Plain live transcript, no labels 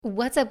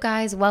What's up,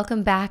 guys?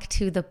 Welcome back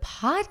to the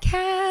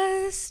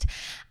podcast.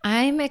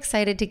 I'm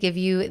excited to give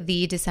you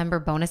the December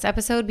bonus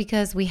episode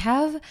because we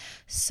have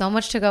so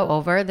much to go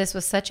over. This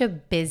was such a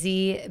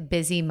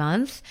busy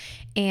month.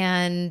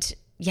 And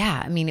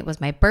yeah, it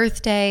was my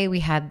birthday. We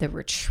had the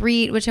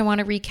retreat, which I want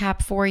to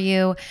recap for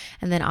you.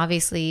 And then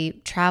obviously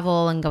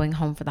travel and going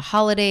home for the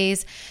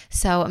holidays.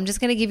 So I'm just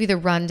going to give you the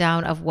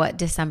rundown of what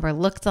December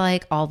looked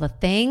like, all the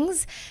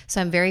things.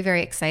 So I'm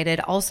very excited.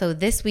 Also,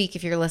 this week,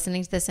 if you're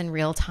listening to this in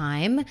real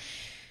time,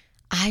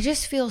 I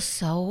just feel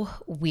so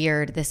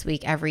weird this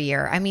week every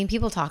year.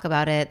 People talk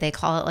about it. They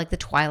call it like the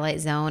Twilight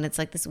Zone. It's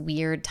like this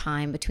weird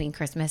time between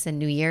Christmas and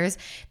New Year's.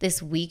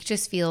 This week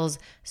just feels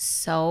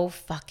so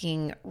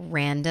fucking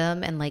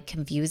random and like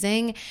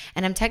confusing.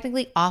 And I'm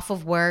technically off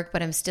of work,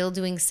 but I'm still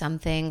doing some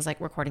things like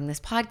recording this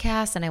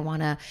podcast. And I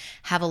want to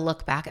have a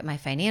look back at my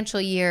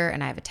financial year.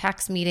 And I have a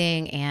tax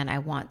meeting and I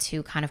want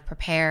to kind of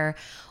prepare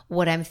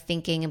what I'm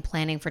thinking and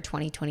planning for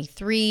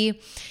 2023.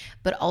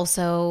 But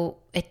also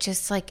it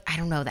just like, I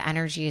don't know, the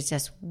energy is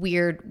just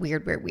weird.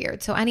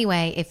 So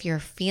anyway, if you're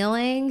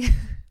feeling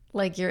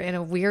like you're in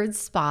a weird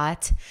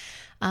spot,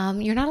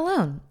 you're not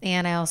alone.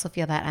 And I also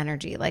feel that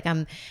energy. Like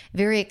I'm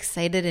very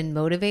excited and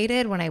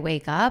motivated when I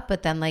wake up,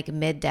 but then like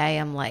midday,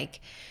 I'm like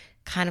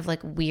kind of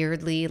like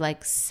weirdly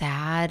like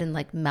sad and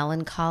like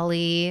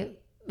melancholy.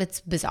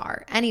 It's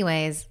bizarre.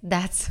 Anyways,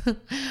 that's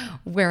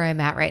where I'm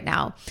at right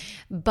now.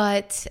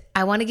 But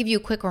I want to give you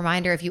a quick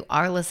reminder, if you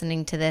are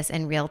listening to this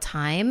in real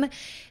time,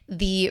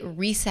 the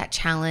Reset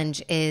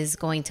Challenge is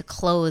going to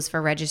close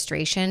for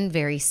registration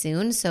very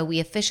soon. So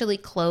we officially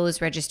close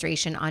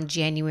registration on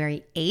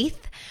January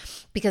 8th.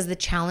 Because the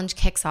challenge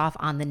kicks off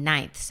on the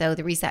 9th. So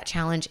the Reset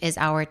Challenge is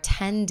our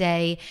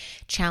 10-day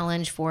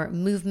challenge for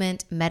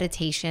movement,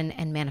 meditation,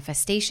 and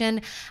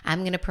manifestation.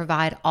 I'm going to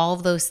provide all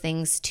of those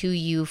things to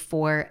you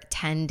for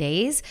 10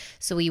 days.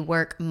 So we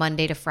work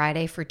Monday to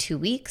Friday for 2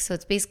 weeks. So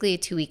it's basically a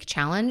 2-week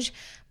challenge,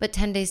 but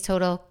 10 days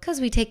total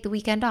because we take the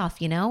weekend off,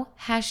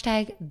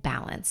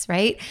 #balance,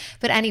 right?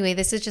 But anyway,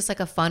 this is just like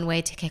a fun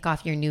way to kick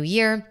off your new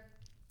year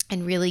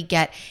and really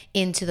get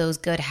into those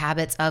good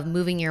habits of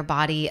moving your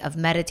body, of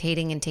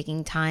meditating and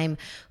taking time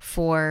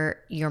for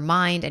your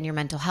mind and your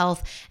mental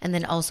health, and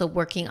then also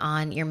working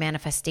on your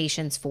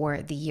manifestations for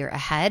the year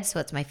ahead. So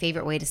it's my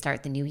favorite way to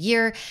start the new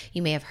year.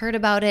 You may have heard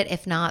about it.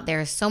 If not,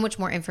 there's so much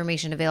more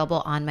information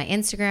available on my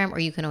Instagram, or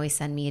you can always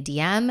send me a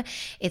DM.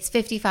 It's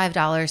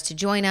 $55 to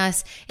join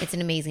us. It's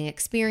an amazing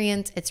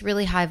experience. It's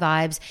really high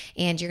vibes,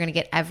 and you're going to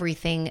get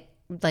everything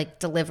like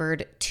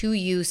delivered to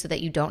you so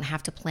that you don't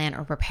have to plan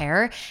or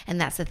prepare.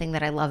 And that's the thing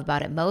that I love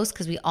about it most,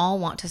 because we all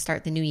want to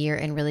start the new year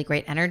in really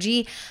great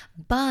energy,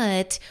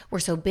 but we're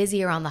so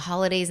busy around the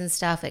holidays and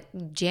stuff. Like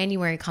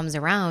January comes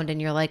around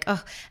and you're like,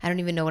 oh, I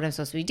don't even know what I'm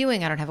supposed to be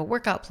doing. I don't have a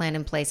workout plan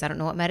in place. I don't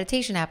know what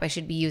meditation app I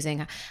should be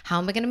using. How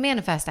am I going to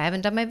manifest? I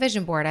haven't done my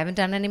vision board. I haven't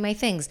done any of my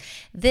things.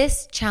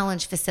 This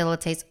challenge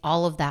facilitates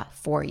all of that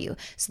for you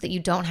so that you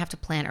don't have to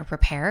plan or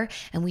prepare.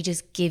 And we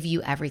just give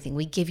you everything.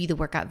 We give you the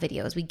workout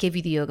videos. We give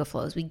you the yoga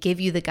flows. We give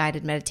you the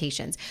guided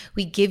meditations.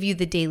 We give you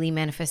the daily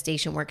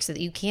manifestation work so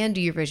that you can do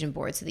your vision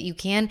board, so that you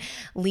can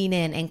lean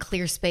in and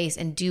clear space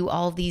and do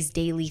all of these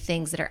daily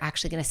things that are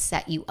actually going to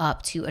set you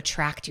up to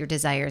attract your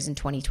desires in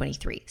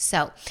 2023.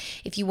 So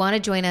if you want to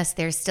join us,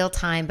 there's still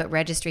time, but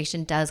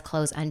registration does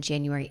close on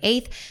January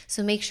 8th.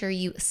 So make sure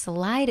you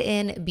slide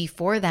in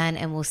before then,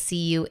 and we'll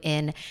see you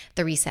in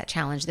the Reset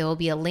Challenge. There will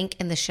be a link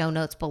in the show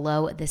notes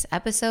below this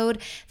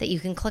episode that you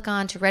can click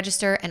on to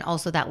register. And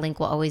also that link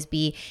will always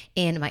be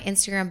in my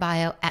Instagram bio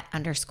at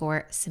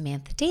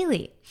 _Samantha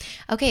Daily.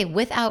 Okay,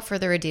 without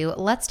further ado,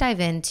 let's dive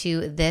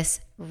into this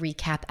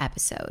recap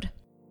episode.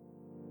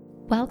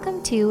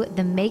 Welcome to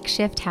the Make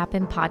Shift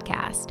Happen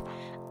podcast.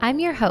 I'm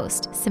your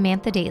host,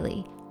 Samantha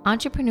Daily,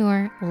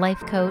 entrepreneur,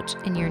 life coach,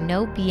 and your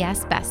no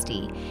BS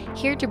bestie,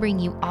 here to bring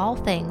you all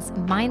things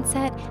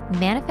mindset,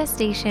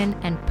 manifestation,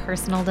 and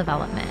personal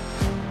development.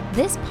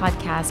 This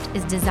podcast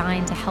is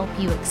designed to help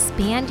you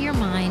expand your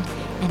mind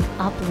and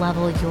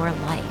up-level your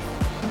life.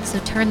 So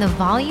turn the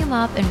volume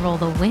up and roll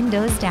the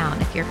windows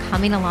down if you're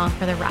coming along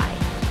for the ride.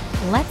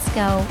 Let's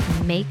go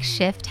make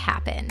shift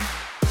happen.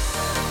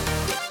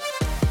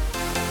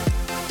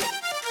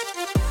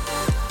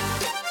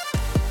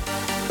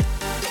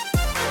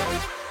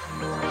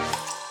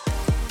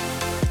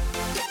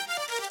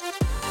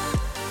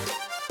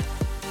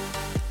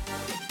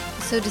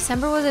 So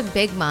December was a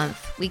big month.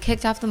 We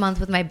kicked off the month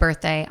with my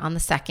birthday on the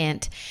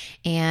 2nd,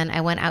 and I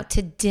went out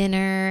to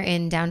dinner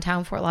in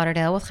downtown Fort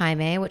Lauderdale with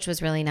Jaime, which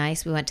was really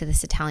nice. We went to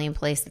this Italian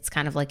place that's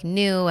kind of like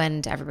new,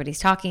 and everybody's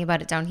talking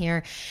about it down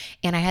here.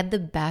 And I had the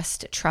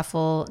best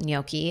truffle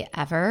gnocchi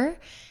ever.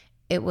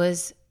 It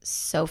was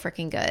so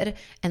freaking good.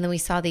 And then we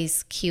saw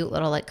these cute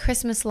little like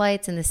Christmas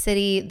lights in the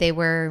city. They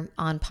were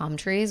on palm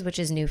trees, which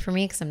is new for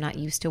me because I'm not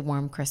used to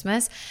warm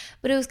Christmas,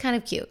 but it was kind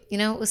of cute. You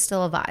know, it was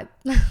still a vibe,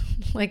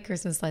 like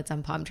Christmas lights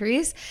on palm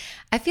trees.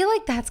 I feel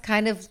like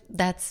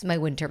that's my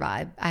winter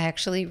vibe. I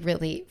actually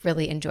really,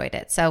 really enjoyed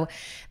it. So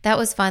that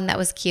was fun. That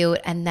was cute.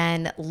 And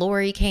then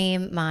Lori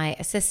came, my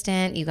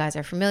assistant. You guys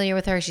are familiar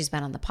with her. She's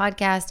been on the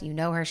podcast. You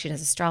know her. She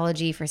does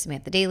astrology for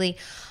Samantha Daily,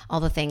 all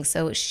the things.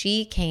 So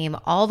she came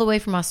all the way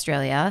from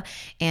Australia,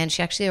 and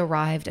she actually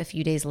arrived a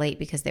few days late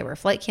because there were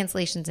flight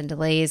cancellations and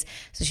delays.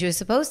 So she was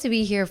supposed to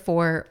be here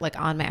for like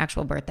on my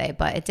actual birthday,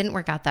 but it didn't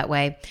work out that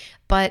way.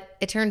 But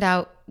it turned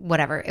out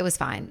whatever, it was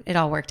fine. It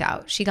all worked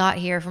out. She got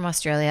here from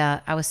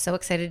Australia. I was so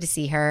excited to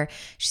see her.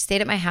 She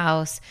stayed at my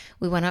house.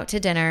 We went out to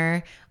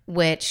dinner,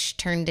 which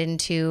turned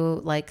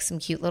into like some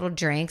cute little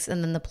drinks.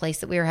 And then the place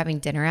that we were having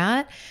dinner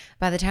at,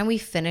 by the time we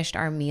finished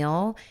our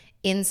meal,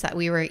 inside,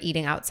 we were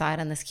eating outside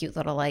on this cute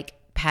little like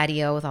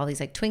patio with all these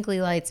like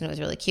twinkly lights, and it was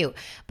really cute.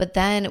 But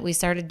then we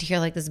started to hear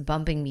like this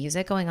bumping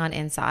music going on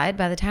inside.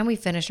 By the time we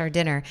finished our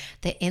dinner,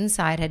 the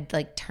inside had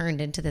like turned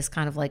into this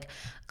kind of like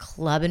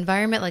club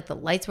environment. Like the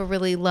lights were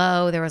really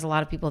low. There was a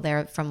lot of people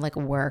there from like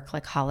work,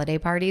 like holiday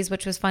parties,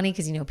 which was funny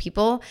because, you know,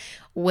 people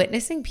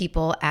witnessing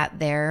people at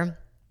their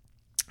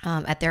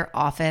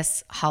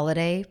office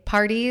holiday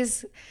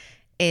parties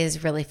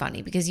is really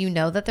funny because you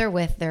know that they're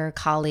with their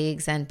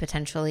colleagues and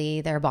potentially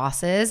their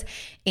bosses,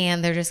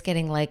 and they're just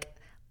getting like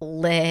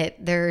lit,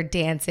 they're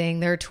dancing,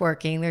 they're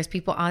twerking, there's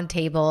people on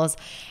tables,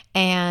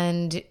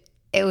 and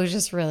it was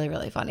just really,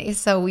 really funny.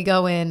 So we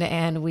go in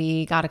and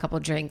we got a couple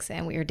of drinks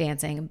and we were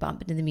dancing and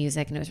bumping to the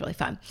music, and it was really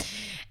fun.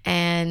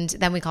 And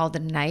then we called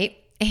it a night.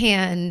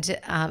 And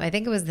I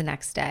think it was the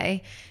next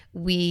day,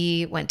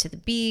 we went to the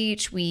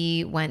beach.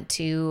 We went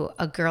to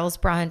a girls'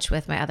 brunch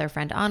with my other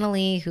friend,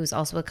 Annalie, who's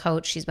also a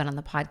coach. She's been on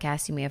the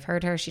podcast. You may have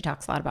heard her. She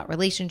talks a lot about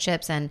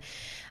relationships and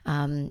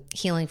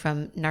healing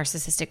from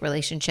narcissistic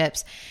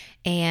relationships.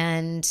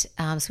 And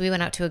so we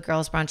went out to a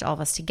girls' brunch, all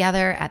of us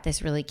together at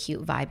this really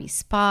cute, vibey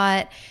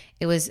spot.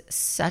 It was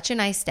such a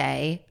nice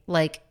day.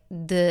 Like,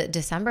 the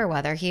December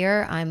weather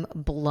here, I'm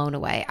blown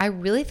away. I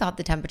really thought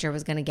the temperature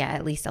was going to get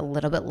at least a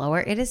little bit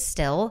lower. It is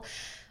still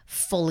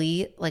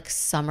fully like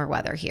summer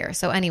weather here.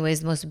 So anyways,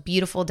 the most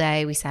beautiful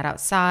day. We sat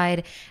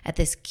outside at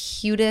this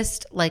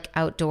cutest like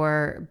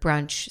outdoor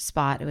brunch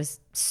spot. It was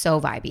so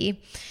vibey.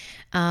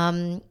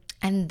 And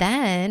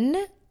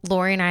then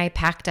Lori and I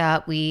packed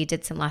up. We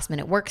did some last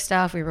minute work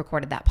stuff. We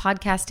recorded that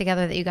podcast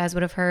together that you guys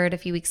would have heard a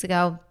few weeks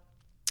ago.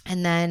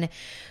 And then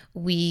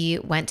we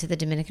went to the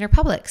Dominican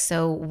Republic.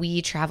 So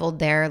we traveled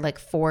there like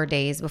 4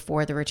 days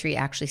before the retreat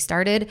actually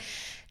started,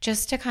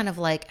 just to kind of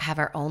like have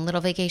our own little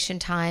vacation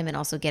time and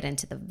also get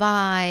into the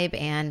vibe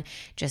and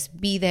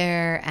just be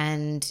there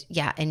and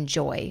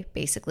enjoy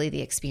basically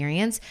the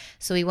experience.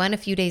 So we went a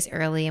few days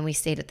early and we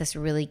stayed at this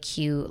really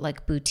cute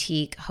like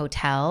boutique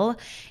hotel,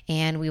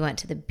 and we went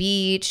to the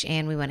beach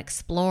and we went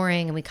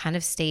exploring, and we kind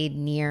of stayed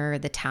near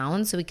the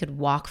town so we could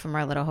walk from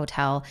our little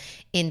hotel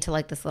into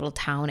like this little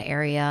town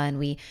area. And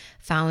we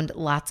found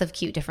lots of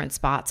cute different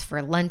spots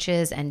for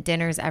lunches and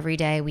dinners every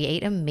day. We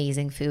ate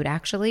amazing food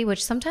actually,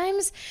 which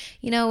sometimes,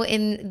 you know,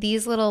 in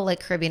these little like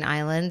Caribbean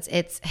islands,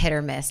 it's hit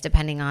or miss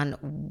depending on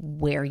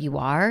where you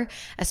are,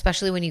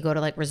 especially when you go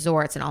to like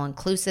resorts and all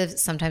inclusive.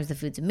 Sometimes the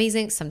food's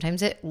amazing.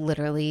 Sometimes it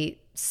literally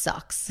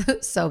sucks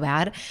so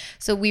bad.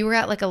 So we were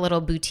at like a little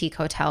boutique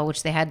hotel,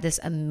 which they had this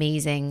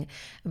amazing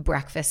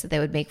breakfast that they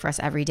would make for us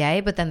every day.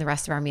 But then the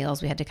rest of our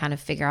meals we had to kind of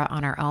figure out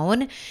on our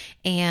own.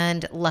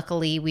 And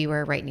luckily we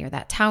were right near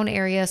that town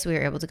area. So we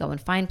were able to go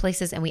and find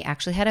places, and we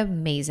actually had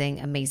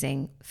amazing,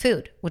 amazing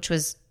food, which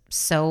was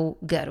so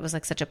good. It was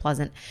like such a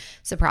pleasant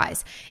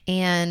surprise.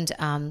 And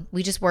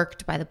we just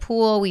worked by the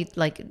pool.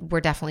 We're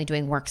definitely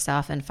doing work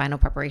stuff and final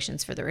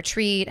preparations for the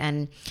retreat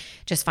and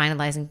just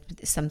finalizing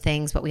some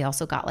things, but we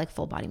also got like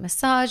full body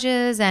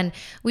massages, and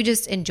we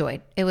just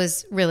enjoyed. It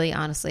was really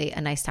honestly a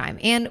nice time,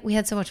 and we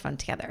had so much fun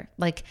together.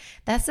 Like,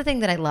 that's the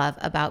thing that I love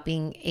about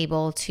being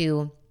able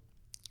to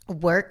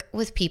work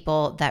with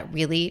people that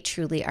really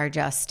truly are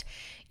just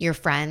your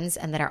friends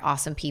and that are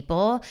awesome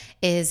people.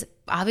 Is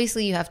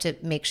obviously you have to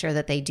make sure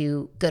that they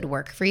do good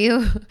work for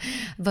you.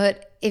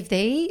 But if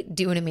they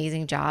do an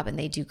amazing job and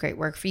they do great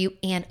work for you,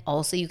 and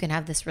also you can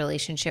have this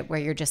relationship where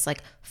you're just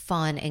like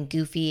fun and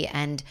goofy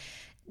and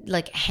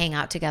like hang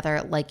out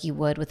together like you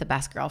would with a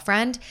best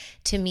girlfriend,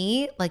 to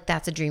me, like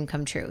that's a dream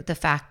come true. The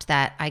fact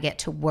that I get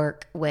to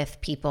work with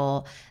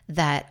people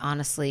that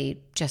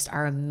honestly just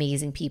are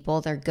amazing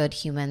people. They're good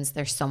humans.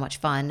 They're so much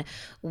fun.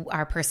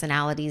 Our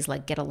personalities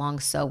like get along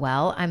so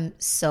well. I'm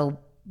so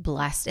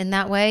blessed in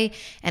that way.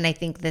 And I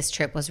think this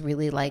trip was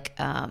really like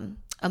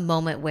a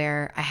moment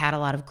where I had a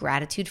lot of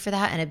gratitude for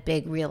that, and a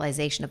big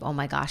realization of, oh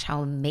my gosh,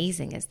 how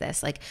amazing is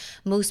this? Like,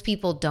 most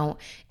people don't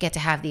get to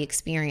have the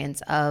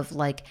experience of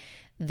like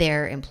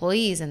their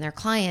employees and their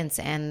clients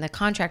and the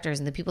contractors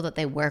and the people that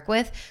they work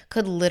with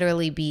could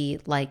literally be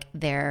like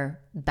their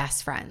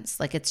best friends.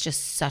 Like, it's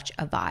just such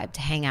a vibe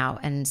to hang out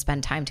and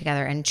spend time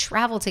together and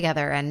travel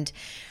together. And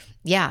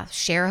yeah,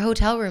 share a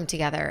hotel room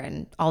together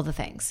and all the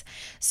things.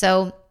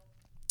 So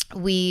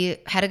we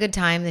had a good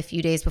time the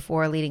few days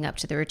before leading up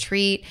to the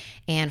retreat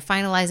and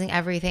finalizing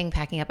everything,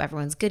 packing up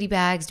everyone's goodie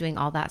bags, doing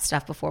all that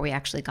stuff before we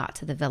actually got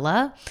to the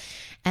villa.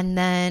 And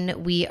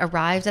then we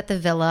arrived at the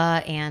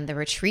villa and the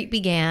retreat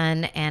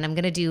began. And I'm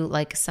going to do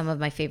like I'm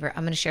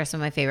going to share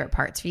some of my favorite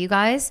parts for you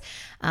guys.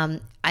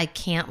 I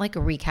can't like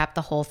recap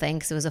the whole thing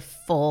because it was a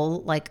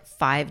full like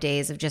 5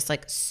 days of just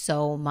like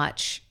so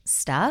much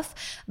stuff.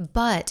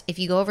 But if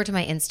you go over to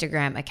my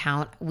Instagram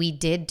account, we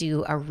did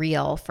do a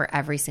reel for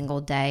every single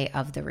day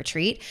of the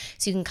retreat.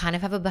 So you can kind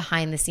of have a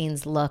behind the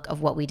scenes look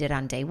of what we did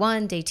on day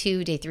 1, day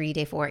 2, day 3,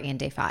 day 4, and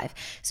day 5.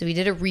 So we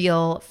did a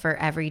reel for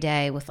every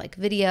day with like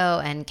video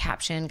and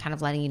caption, kind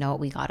of letting you know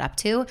what we got up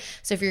to.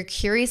 So if you're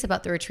curious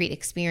about the retreat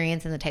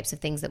experience and the types of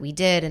things that we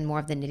did and more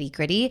of the nitty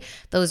gritty,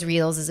 those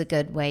reels is a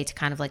good way to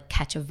kind of like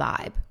catch a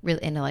vibe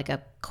really into like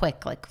a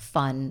quick, like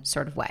fun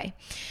sort of way.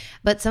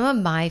 But some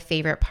of my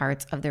favorite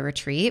parts of the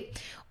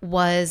retreat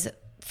was,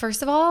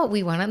 first of all,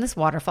 we went on this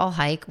waterfall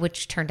hike,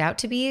 which turned out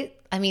to be,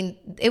 I mean,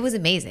 it was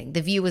amazing.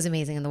 The view was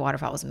amazing and the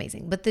waterfall was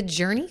amazing. But the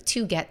journey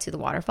to get to the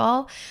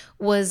waterfall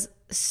was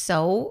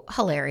so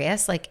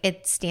hilarious. Like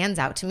it stands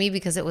out to me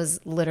because it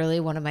was literally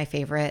one of my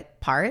favorite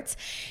parts.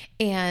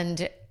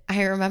 And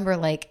I remember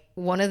like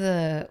one of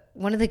the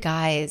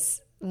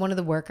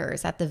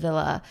workers at the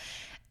villa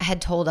had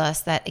told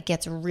us that it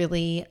gets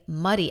really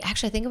muddy.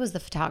 Actually, I think it was the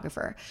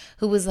photographer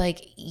who was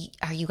like,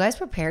 are you guys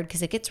prepared?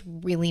 Because it gets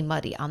really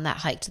muddy on that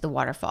hike to the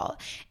waterfall.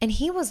 And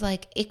he was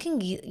like,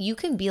 you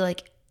can be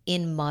like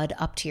in mud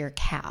up to your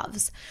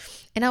calves.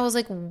 And I was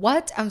like,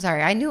 what? I'm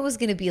sorry. I knew it was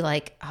going to be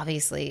like,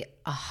 obviously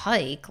a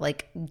hike,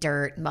 like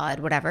dirt, mud,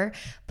 whatever,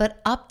 but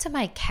up to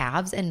my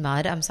calves in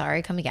mud. I'm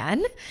sorry. Come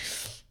again.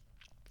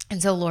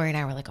 And so Lori and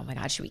I were like, oh my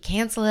God, should we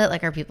cancel it?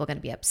 Like, are people going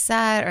to be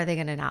upset? Are they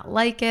going to not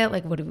like it?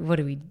 Like, what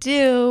do we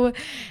do?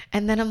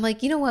 And then I'm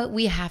like, you know what?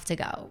 We have to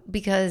go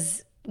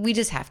because we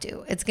just have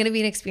to. It's going to be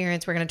an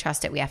experience. We're going to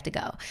trust it. We have to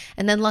go.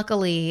 And then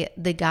luckily,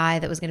 the guy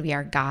that was going to be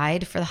our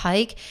guide for the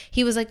hike,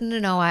 he was like,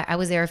 no, I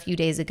was there a few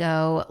days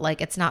ago. Like,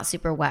 it's not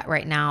super wet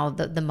right now.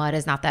 The mud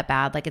is not that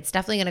bad. Like, it's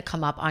definitely going to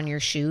come up on your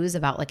shoes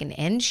about like an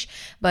inch,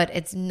 but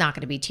it's not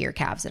going to be to your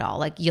calves at all.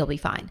 Like, you'll be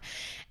fine.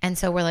 And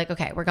so we're like,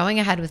 okay, we're going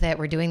ahead with it.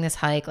 We're doing this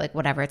hike, like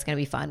whatever, it's going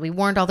to be fun. We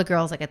warned all the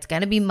girls, like it's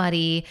going to be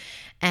muddy.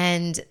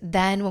 And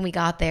then when we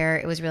got there,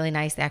 it was really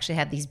nice. They actually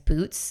had these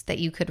boots that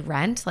you could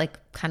rent, like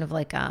kind of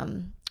like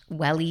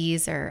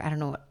wellies, or I don't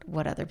know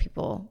what other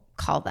people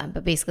call them,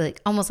 but basically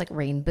like almost like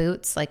rain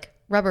boots, like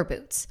rubber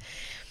boots.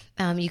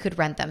 You could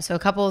rent them. So a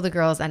couple of the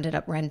girls ended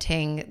up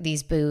renting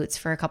these boots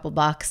for a couple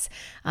bucks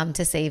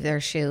to save their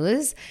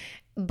shoes.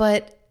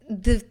 But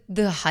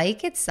the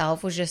hike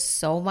itself was just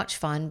so much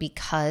fun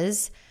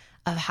because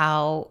of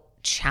how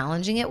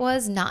challenging it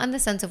was, not in the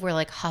sense of we're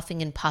like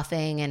huffing and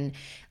puffing and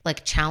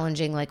like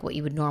challenging like what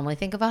you would normally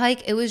think of a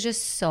hike. It was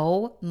just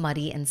so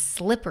muddy and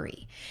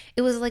slippery.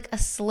 It was like a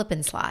slip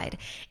and slide.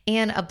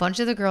 And a bunch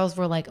of the girls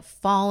were like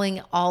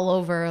falling all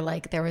over,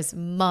 like there was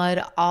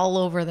mud all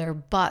over their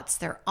butts,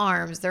 their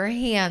arms, their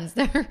hands,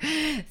 their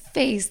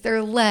face,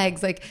 their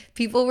legs. Like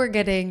people were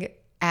getting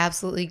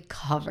absolutely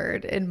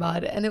covered in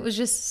mud. And it was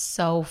just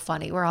so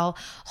funny. We're all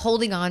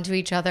holding on to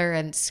each other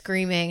and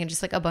screaming, and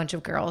just like a bunch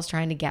of girls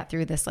trying to get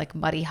through this like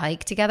muddy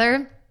hike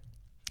together.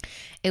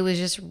 It was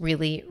just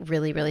really,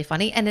 really, really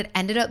funny. And it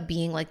ended up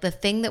being like the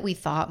thing that we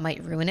thought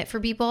might ruin it for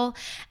people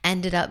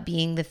ended up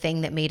being the thing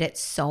that made it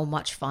so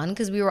much fun,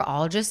 because we were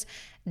all just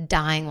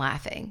dying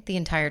laughing the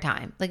entire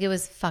time. Like it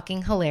was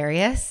fucking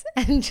hilarious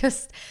and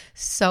just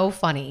so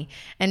funny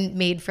and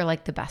made for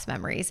like the best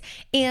memories.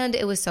 And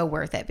it was so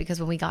worth it because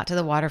when we got to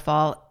the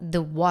waterfall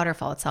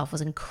itself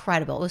was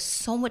incredible. It was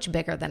so much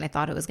bigger than I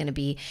thought it was going to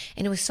be.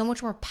 And it was so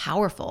much more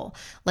powerful.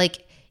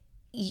 Like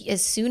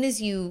as soon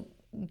as you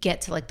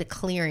get to like the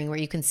clearing where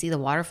you can see the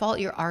waterfall,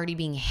 you're already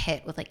being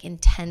hit with like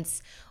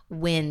intense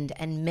wind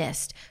and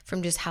mist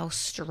from just how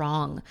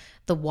strong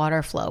the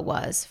water flow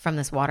was from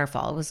this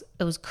waterfall.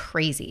 It was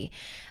crazy.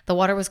 The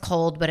water was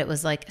cold, but it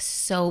was like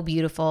so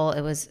beautiful.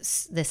 It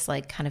was this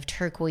like kind of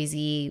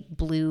turquoisey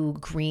blue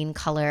green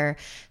color.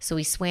 So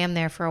we swam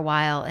there for a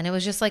while and it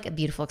was just like a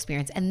beautiful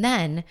experience. And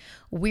then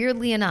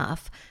weirdly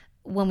enough,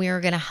 when we were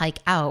going to hike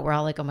out, we're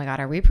all like, oh my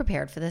God, are we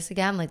prepared for this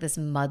again? Like this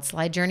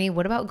mudslide journey?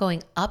 What about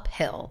going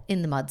uphill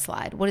in the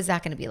mudslide? What is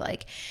that going to be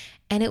like?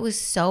 And it was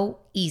so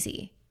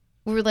easy.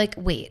 We were like,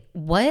 wait,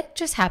 what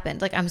just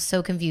happened? Like, I'm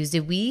so confused.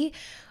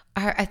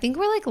 I think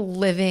we're like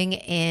living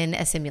in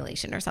a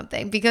simulation or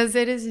something, because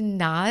it is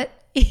not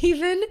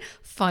even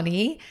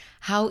funny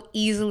how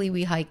easily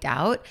we hiked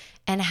out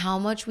and how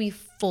much we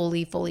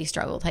fully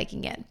struggled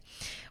hiking in.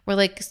 We're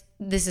like,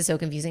 this is so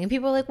confusing. And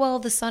people are like, well,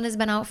 the sun has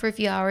been out for a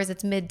few hours.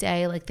 It's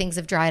midday. Like things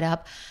have dried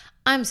up.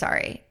 I'm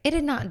sorry. It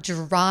did not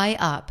dry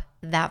up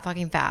that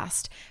fucking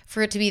fast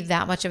for it to be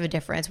that much of a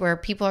difference, where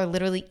people are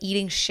literally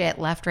eating shit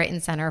left, right,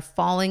 and center,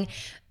 falling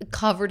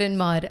covered in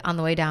mud on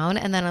the way down.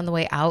 And then on the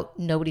way out,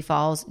 nobody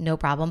falls, no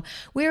problem.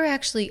 We were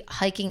actually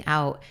hiking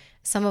out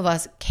some of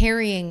us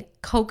carrying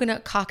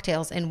coconut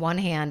cocktails in one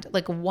hand,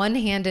 like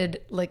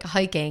one-handed, like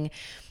hiking,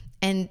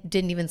 and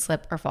didn't even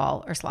slip or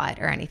fall or slide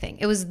or anything.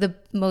 It was the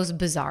most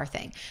bizarre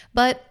thing,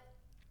 but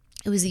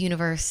it was the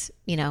universe,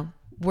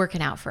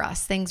 working out for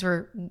us. Things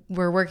were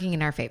working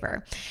in our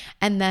favor.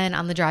 And then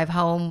on the drive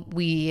home,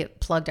 we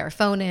plugged our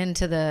phone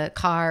into the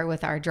car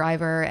with our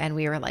driver and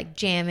we were like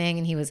jamming,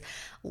 and he was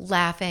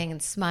laughing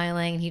and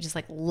smiling, and he just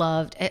like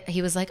loved it.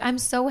 He was like, I'm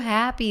so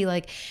happy.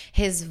 Like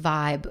his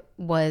vibe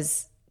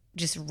was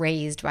just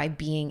raised by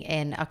being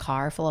in a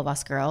car full of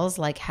us girls,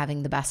 like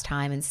having the best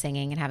time and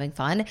singing and having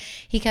fun.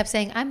 He kept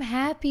saying, I'm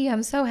happy.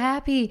 I'm so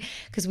happy.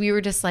 Because we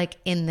were just like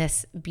in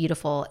this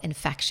beautiful,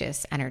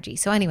 infectious energy.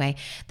 So anyway,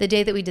 the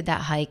day that we did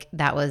that hike,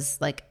 that was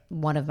like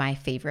one of my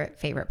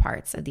favorite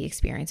parts of the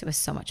experience. It was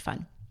so much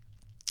fun.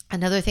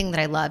 Another thing that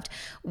I loved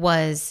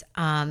was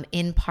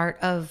in part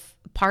of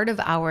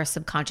our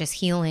subconscious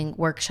healing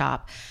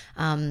workshop,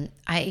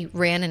 I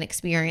ran an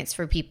experience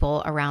for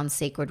people around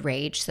sacred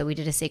rage. So we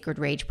did a sacred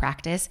rage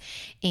practice,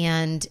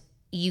 and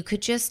you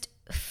could just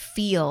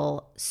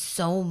feel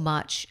so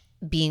much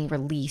being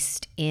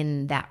released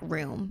in that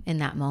room, in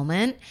that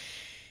moment.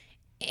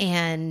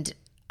 And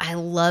I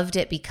loved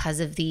it because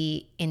of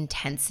the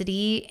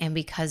intensity and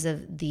because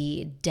of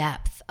the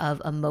depth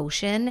of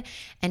emotion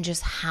and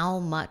just how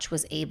much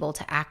was able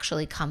to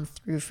actually come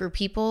through for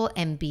people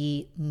and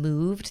be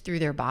moved through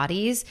their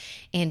bodies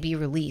and be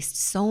released.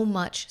 So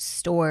much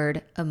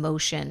stored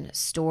emotion,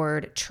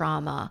 stored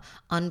trauma,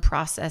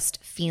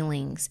 unprocessed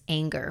feelings,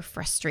 anger,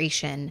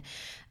 frustration,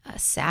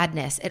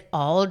 sadness. It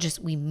all just,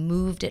 we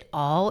moved it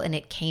all and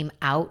it came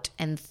out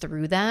and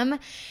through them.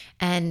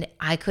 And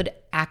I could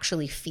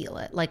actually feel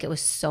it. Like it was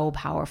so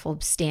powerful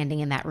standing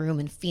in that room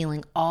and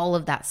feeling all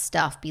of that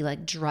stuff be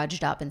like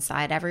drudged up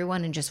inside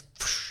everyone and just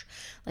whoosh,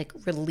 like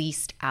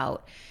released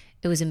out.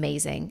 It was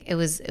amazing. It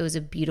was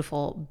a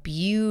beautiful,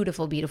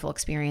 beautiful, beautiful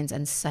experience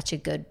and such a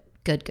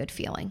good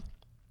feeling.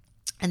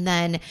 And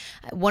then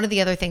one of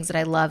the other things that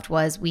I loved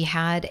was we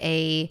had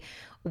a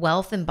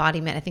wealth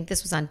embodiment. I think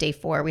this was on day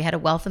 4. We had a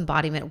wealth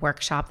embodiment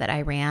workshop that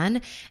I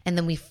ran, and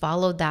then we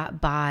followed that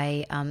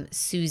by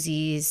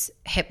Susie's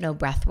hypno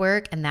breath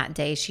work. And that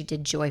day she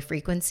did joy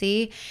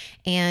frequency,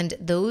 and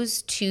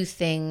those two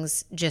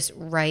things just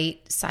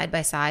right side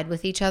by side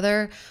with each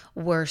other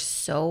were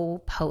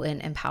so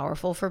potent and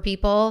powerful for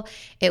people.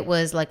 It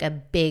was like a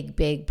big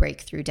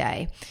breakthrough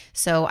day.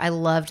 So I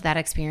loved that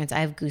experience.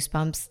 I have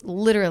goosebumps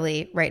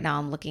literally right now.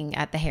 I'm looking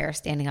at the hair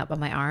standing up on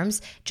my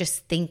arms,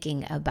 just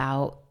thinking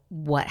about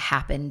what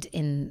happened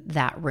in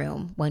that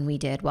room when we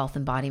did wealth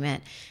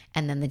embodiment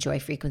and then the joy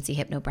frequency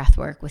hypno breath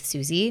work with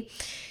Susie.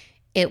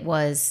 It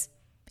was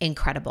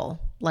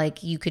incredible.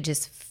 Like you could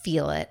just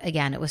feel it.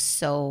 Again, it was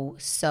so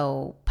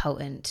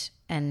potent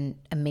and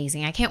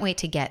amazing. I can't wait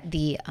to get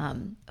the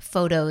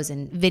photos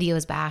and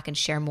videos back and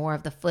share more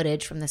of the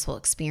footage from this whole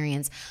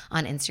experience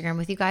on Instagram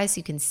with you guys so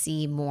you can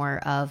see more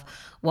of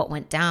what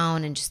went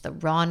down and just the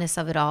rawness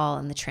of it all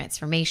and the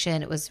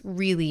transformation. It was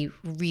really,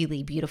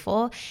 really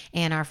beautiful.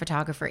 And our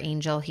photographer,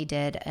 Angel, he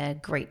did a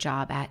great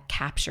job at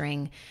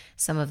capturing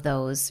some of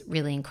those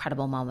really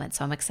incredible moments.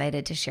 So I'm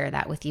excited to share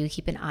that with you.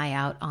 Keep an eye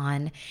out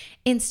on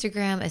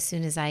Instagram. As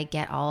soon as I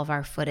get all of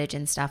our footage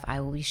and stuff, I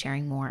will be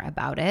sharing more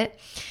about it.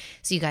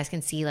 So you guys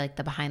can see like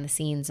the behind the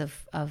scenes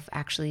of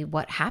actually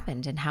what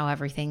happened and how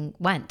everything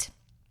went.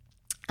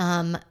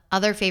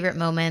 Other favorite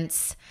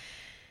moments,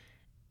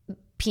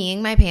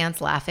 peeing my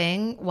pants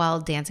laughing while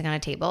dancing on a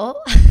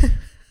table.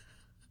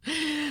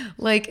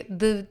 Like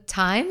the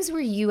times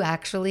where you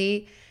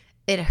actually,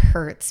 it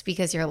hurts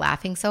because you're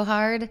laughing so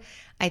hard.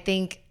 I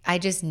think I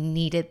just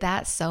needed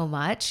that so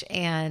much,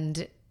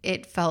 and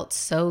it felt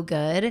so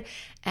good.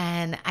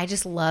 And I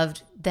just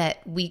loved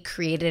that we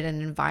created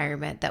an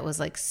environment that was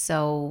like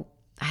so,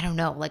 I don't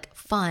know, like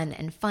fun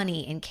and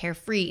funny and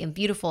carefree and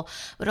beautiful,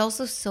 but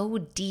also so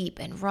deep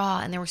and raw.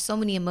 And there were so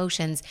many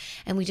emotions.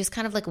 And we just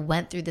kind of like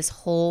went through this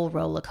whole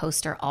roller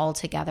coaster all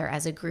together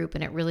as a group.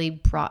 And it really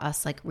brought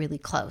us like really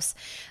close.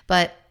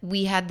 But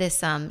we had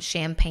this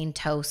champagne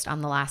toast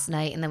on the last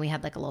night. And then we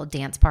had like a little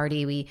dance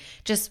party. We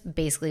just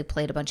basically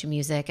played a bunch of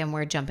music and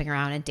we're jumping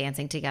around and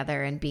dancing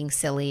together and being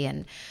silly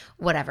and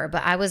whatever.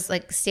 But I was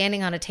like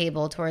standing on a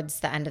table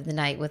towards the end of the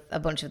night with a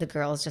bunch of the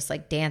girls just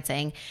like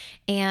dancing.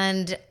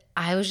 And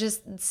I was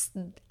just,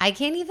 I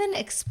can't even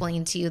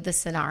explain to you the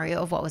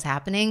scenario of what was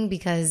happening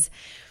because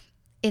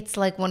it's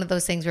like one of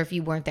those things where if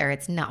you weren't there,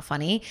 it's not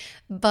funny,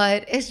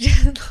 but it's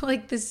just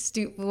like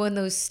one of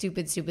those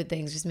stupid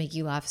things just make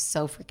you laugh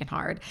so freaking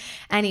hard.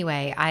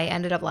 Anyway, I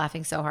ended up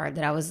laughing so hard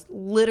that I was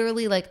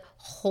literally like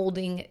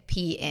holding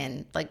pee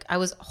in, like I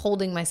was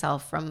holding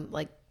myself from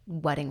like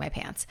wetting my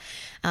pants.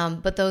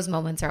 But those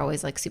moments are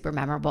always like super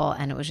memorable,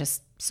 and it was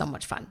just so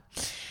much fun.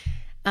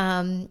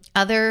 My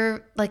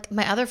other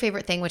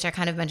favorite thing, which I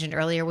kind of mentioned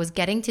earlier, was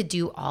getting to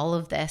do all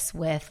of this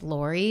with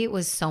Lori.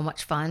 Was so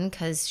much fun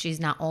because she's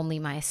not only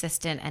my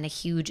assistant and a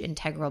huge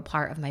integral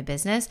part of my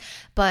business,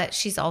 but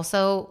she's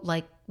also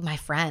like my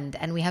friend,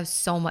 and we have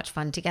so much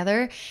fun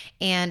together.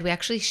 And we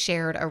actually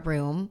shared a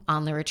room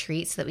on the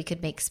retreat so that we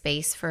could make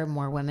space for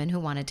more women who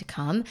wanted to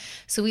come.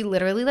 So we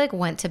literally like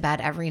went to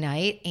bed every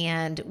night,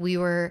 and we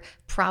were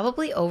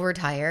probably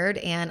overtired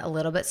and a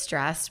little bit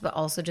stressed, but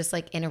also just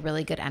like in a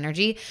really good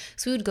energy.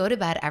 So we would go to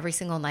bed every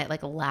single night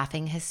like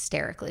laughing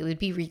hysterically. We'd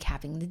be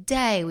recapping the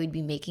day. We'd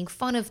be making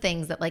fun of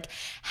things that like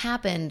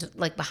happened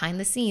like behind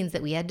the scenes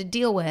that we had to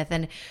deal with.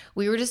 And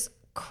we were just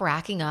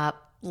cracking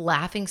up,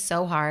 laughing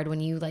so hard when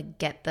you like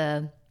get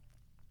the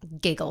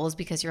giggles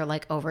because you're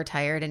like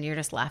overtired and you're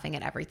just laughing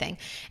at everything.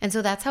 And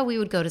so that's how we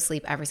would go to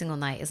sleep every single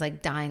night, is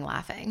like dying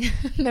laughing.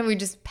 And then we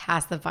just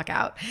pass the fuck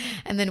out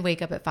and then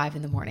wake up at 5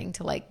 a.m.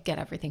 to like get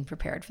everything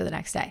prepared for the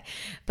next day.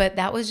 But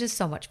that was just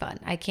so much fun.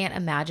 I can't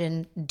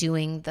imagine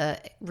doing the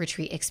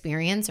retreat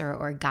experience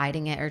or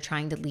guiding it or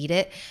trying to lead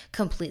it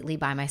completely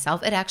by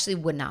myself. It actually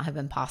would not have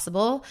been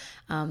possible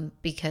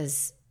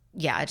because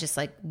I just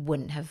like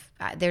wouldn't have,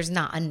 there's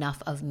not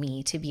enough of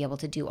me to be able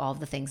to do all of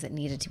the things that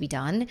needed to be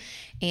done.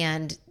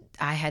 And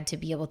I had to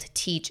be able to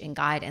teach and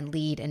guide and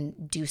lead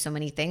and do so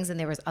many things. And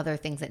there was other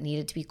things that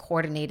needed to be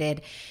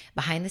coordinated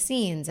behind the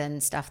scenes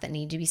and stuff that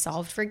needed to be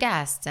solved for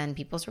guests and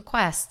people's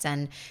requests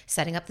and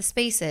setting up the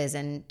spaces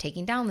and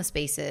taking down the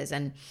spaces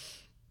and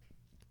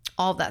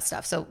all of that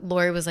stuff. So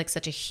Lori was like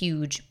such a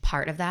huge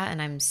part of that.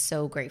 And I'm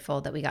so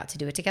grateful that we got to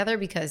do it together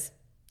because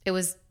it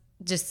was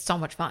just so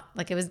much fun.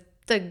 Like it was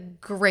a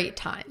great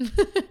time.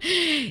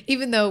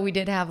 Even though we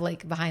did have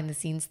like behind the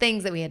scenes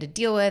things that we had to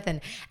deal with,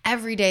 and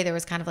every day there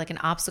was kind of like an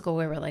obstacle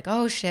where we're like,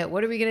 oh shit,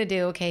 what are we gonna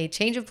do? Okay,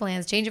 change of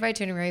plans, change of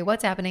itinerary,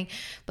 what's happening?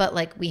 But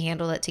like we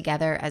handled it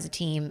together as a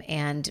team,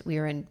 and we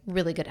were in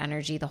really good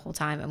energy the whole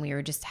time, and we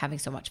were just having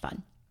so much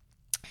fun.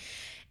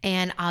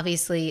 And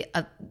obviously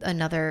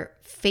another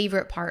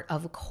favorite part,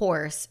 of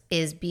course,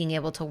 is being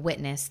able to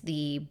witness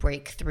the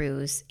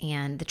breakthroughs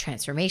and the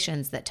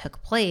transformations that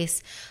took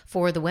place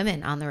for the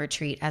women on the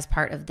retreat as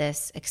part of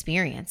this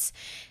experience.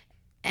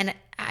 And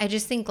I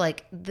just think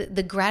like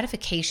the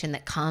gratification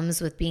that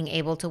comes with being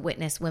able to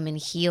witness women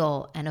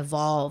heal and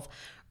evolve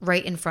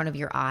right in front of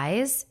your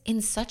eyes in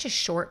such a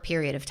short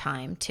period of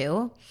time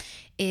too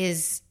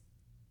is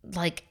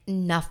like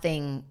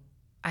nothing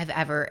I've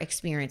ever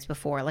experienced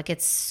before. Like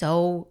it's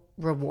so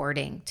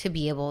rewarding to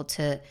be able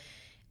to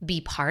be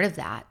part of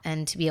that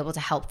and to be able to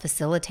help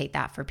facilitate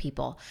that for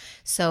people.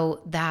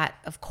 So that,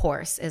 of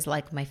course, is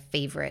like my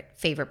favorite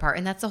part.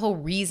 And that's the whole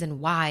reason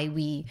why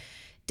we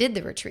did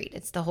the retreat.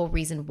 It's the whole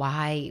reason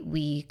why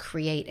we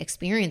create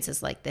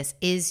experiences like this,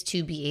 is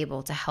to be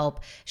able to help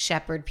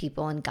shepherd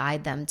people and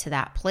guide them to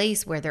that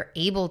place where they're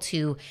able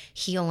to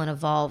heal and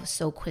evolve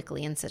so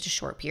quickly in such a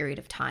short period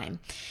of time.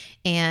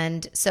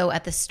 And so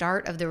at the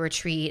start of the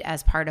retreat,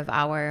 as part of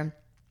our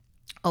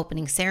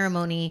opening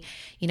ceremony,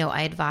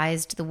 I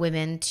advised the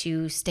women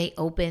to stay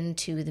open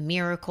to the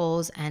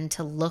miracles and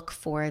to look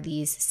for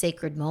these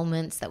sacred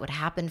moments that would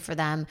happen for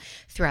them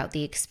throughout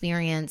the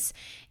experience.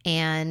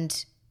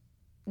 And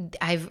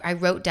I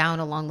wrote down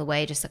along the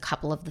way just a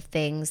couple of the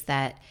things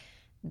that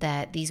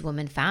these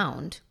women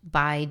found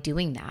by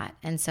doing that.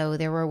 And so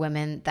there were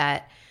women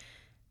that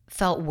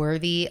felt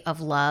worthy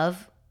of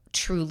love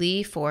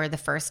truly for the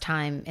first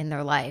time in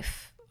their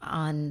life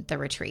on the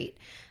retreat.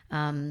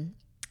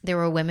 There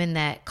were women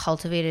that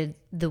cultivated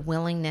the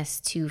willingness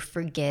to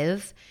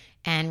forgive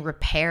and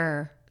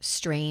repair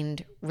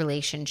strained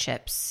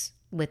relationships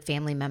with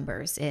family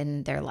members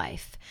in their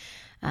life.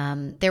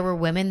 There were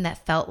women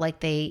that felt like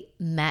they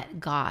met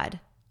God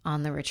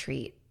on the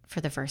retreat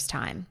for the first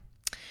time.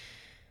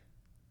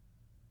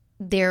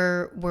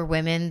 There were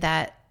women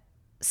that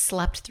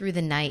slept through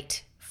the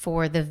night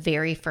for the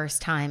very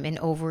first time in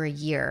over a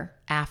year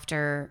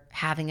after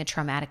having a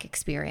traumatic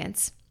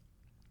experience,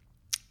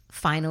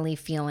 finally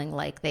feeling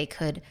like they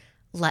could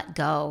let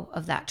go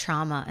of that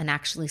trauma and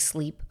actually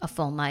sleep a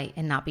full night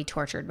and not be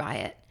tortured by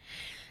it.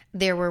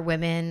 There were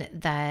women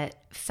that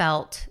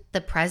felt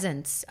the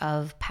presence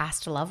of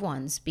past loved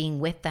ones being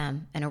with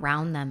them and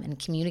around them and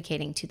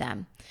communicating to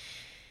them.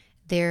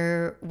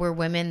 There were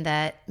women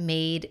that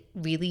made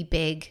really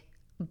big,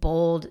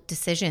 bold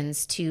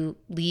decisions to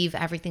leave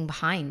everything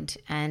behind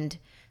and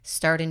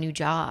start a new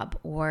job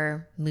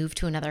or move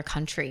to another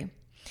country.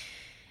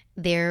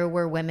 There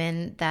were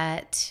women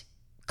that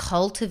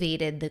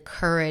cultivated the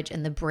courage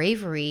and the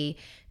bravery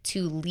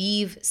to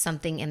leave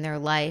something in their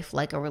life,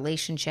 like a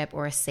relationship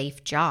or a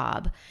safe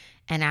job,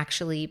 and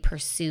actually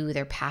pursue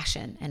their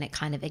passion. And it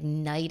kind of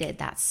ignited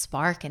that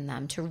spark in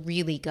them to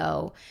really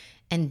go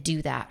and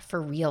do that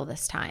for real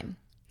this time.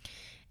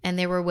 And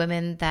there were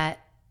women that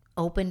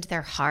opened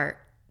their heart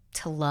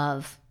to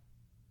love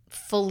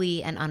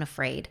fully and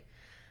unafraid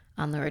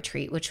on the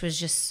retreat, which was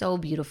just so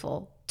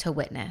beautiful to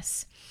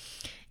witness.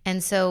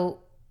 And so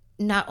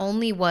not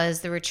only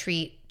was the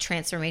retreat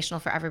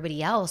transformational for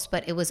everybody else,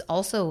 but it was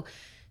also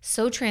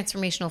so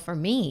transformational for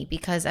me,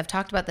 because I've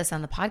talked about this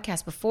on the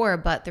podcast before,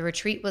 but the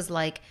retreat was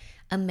like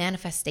a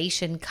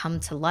manifestation come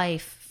to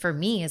life for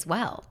me as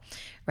well,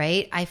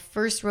 right? I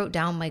first wrote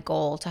down my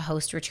goal to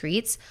host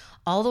retreats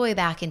all the way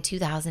back in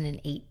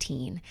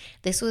 2018.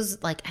 This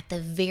was like at the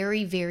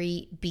very,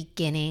 very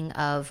beginning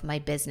of my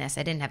business.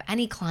 I didn't have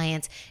any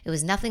clients. It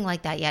was nothing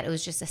like that yet. It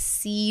was just a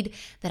seed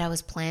that I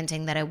was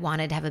planting that I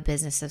wanted to have a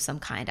business of some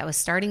kind. I was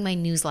starting my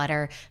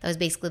newsletter. That was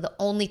basically the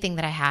only thing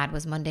that I had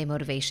was Monday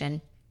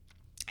Motivation.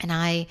 And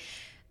I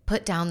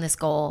put down this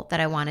goal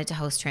that I wanted to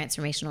host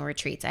transformational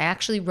retreats. I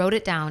actually wrote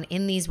it down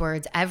in these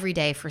words every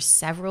day for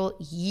several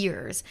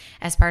years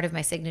as part of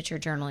my signature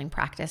journaling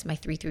practice, my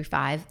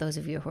 3-5. Those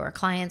of you who are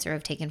clients or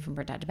have taken from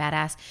Burnt Out to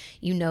Badass,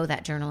 you know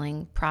that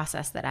journaling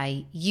process that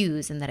I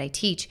use and that I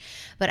teach.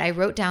 But I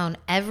wrote down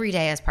every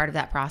day as part of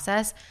that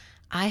process,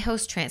 I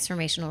host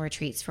transformational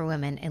retreats for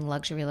women in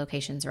luxury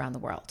locations around the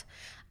world.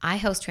 I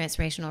host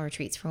transformational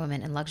retreats for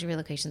women in luxury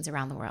locations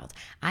around the world.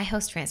 I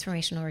host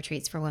transformational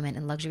retreats for women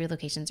in luxury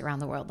locations around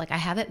the world. Like I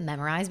have it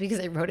memorized because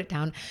I wrote it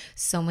down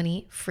so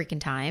many freaking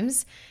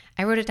times.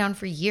 I wrote it down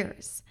for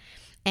years.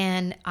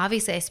 And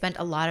obviously I spent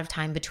a lot of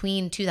time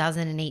between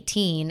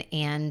 2018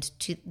 and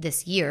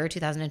this year,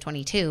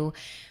 2022,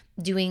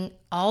 doing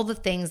all the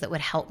things that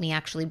would help me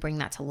actually bring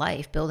that to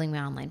life, building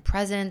my online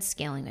presence,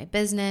 scaling my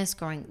business,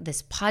 growing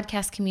this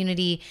podcast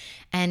community,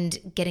 and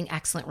getting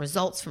excellent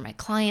results for my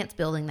clients,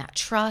 building that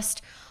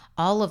trust,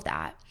 all of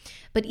that.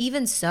 But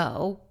even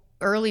so,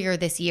 earlier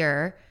this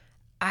year,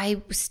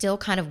 I still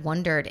kind of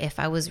wondered if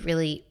I was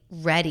really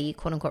ready,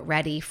 quote unquote,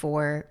 ready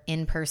for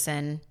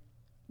in-person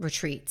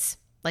retreats.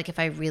 Like if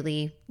I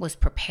really was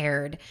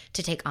prepared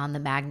to take on the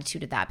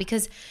magnitude of that.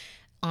 Because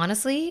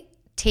honestly,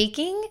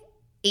 taking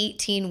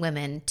 18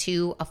 women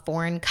to a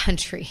foreign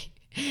country,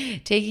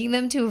 taking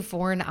them to a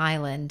foreign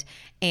island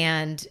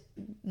and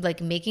like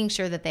making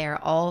sure that they are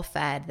all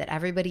fed, that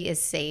everybody is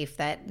safe,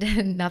 that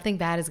nothing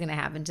bad is going to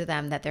happen to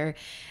them, that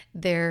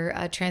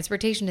their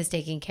transportation is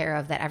taken care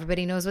of, that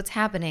everybody knows what's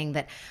happening,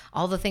 that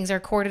all the things are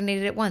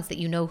coordinated at once, that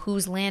you know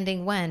who's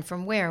landing when,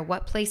 from where,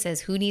 what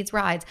places, who needs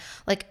rides.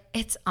 Like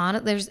it's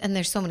on, there's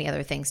so many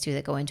other things too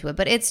that go into it,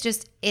 but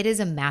it is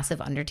a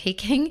massive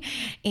undertaking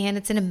and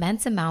it's an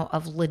immense amount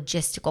of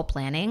logistical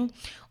planning,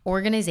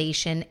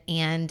 organization,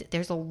 and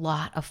there's a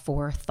lot of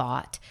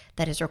forethought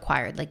that is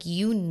required. Like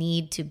you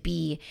need to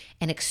be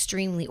an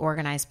extremely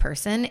organized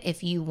person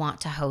if you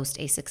want to host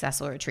a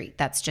successful retreat.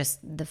 That's just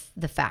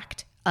the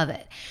fact of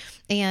it.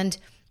 And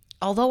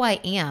although I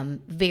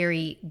am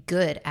very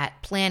good at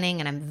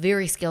planning and I'm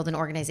very skilled in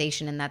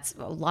organization, and that's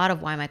a lot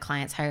of why my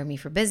clients hire me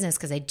for business,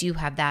 because I do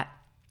have that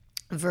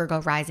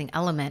Virgo rising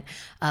element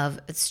of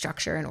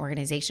structure and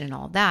organization and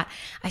all of that,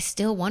 I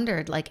still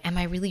wondered, like, am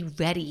I really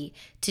ready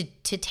to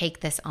take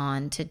this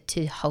on,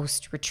 to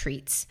host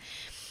retreats?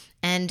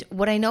 And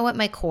what I know at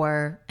my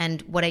core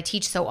and what I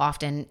teach so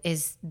often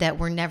is that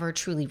we're never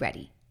truly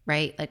ready,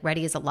 right? Like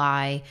ready is a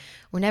lie.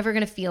 We're never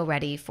going to feel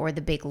ready for the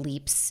big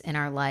leaps in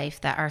our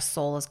life that our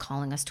soul is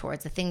calling us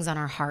towards, the things on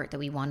our heart that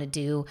we want to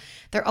do.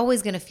 They're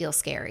always going to feel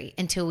scary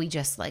until we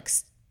just like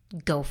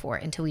go for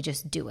it, until we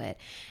just do it.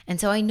 And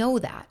so I know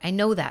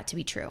that to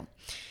be true.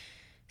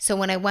 So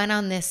when I went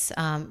on this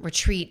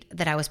retreat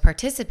that I was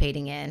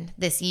participating in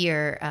this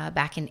year,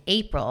 back in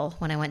April,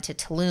 when I went to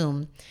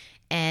Tulum,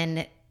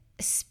 and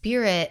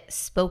Spirit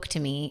spoke to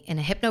me in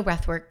a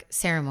hypnobreathwork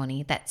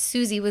ceremony that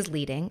Susie was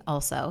leading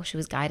also. She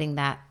was guiding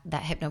that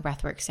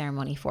hypnobreathwork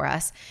ceremony for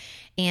us.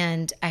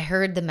 And I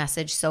heard the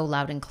message so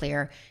loud and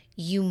clear: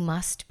 you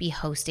must be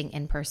hosting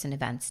in-person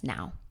events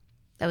now.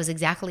 That was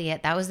exactly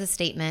it. That was the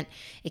statement.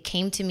 It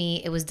came to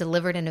me. It was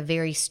delivered in a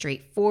very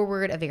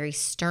straightforward, a very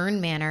stern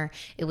manner.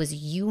 It was,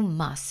 you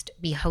must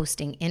be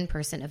hosting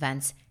in-person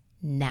events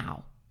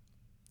now.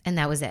 And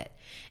that was it.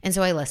 And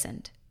so I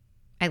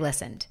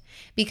listened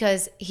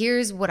because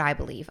here's what I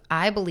believe.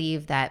 I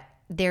believe that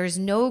there's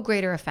no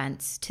greater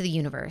offense to the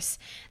universe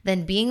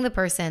than being the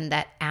person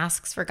that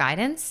asks for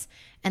guidance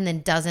and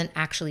then doesn't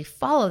actually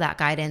follow that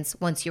guidance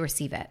once you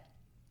receive it.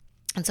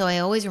 And so I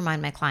always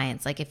remind my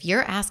clients, like, if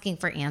you're asking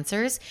for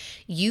answers,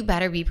 you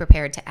better be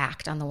prepared to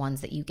act on the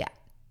ones that you get.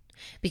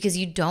 Because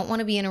you don't want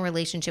to be in a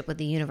relationship with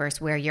the universe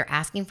where you're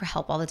asking for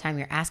help all the time.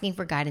 You're asking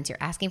for guidance. You're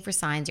asking for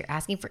signs. You're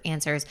asking for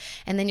answers.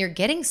 And then you're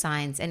getting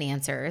signs and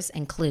answers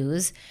and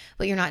clues,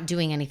 but you're not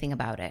doing anything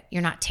about it.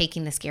 You're not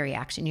taking the scary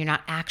action. You're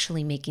not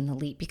actually making the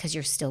leap because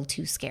you're still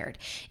too scared.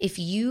 If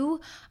you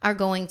are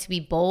going to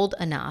be bold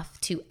enough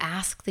to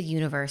ask the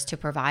universe to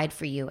provide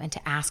for you and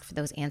to ask for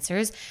those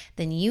answers,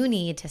 then you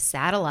need to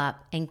saddle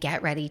up and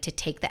get ready to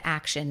take the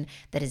action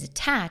that is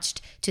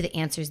attached to the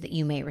answers that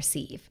you may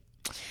receive.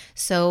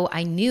 So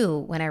I knew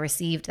when I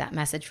received that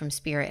message from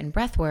Spirit and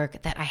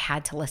breathwork that I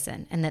had to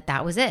listen, and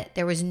that was it.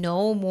 There was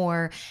no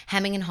more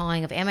hemming and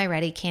hawing of, am I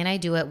ready? Can I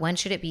do it? When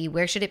should it be?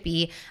 Where should it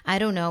be? I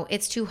don't know.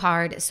 It's too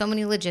hard. So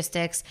many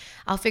logistics.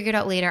 I'll figure it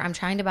out later. I'm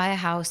trying to buy a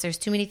house. There's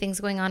too many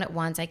things going on at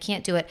once. I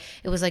can't do it.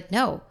 It was like,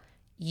 no,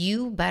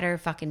 you better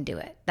fucking do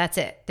it. That's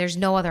it. There's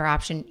no other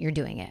option. You're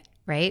doing it.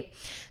 Right?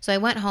 So I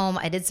went home,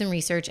 I did some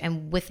research,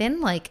 and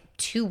within like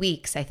 2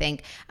 weeks, I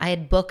think, I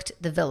had booked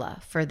the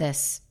villa for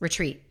this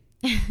retreat.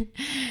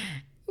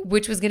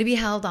 which was going to be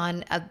held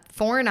on a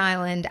foreign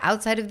island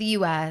outside of the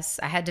US.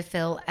 I had to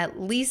fill at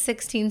least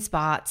 16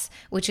 spots,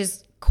 which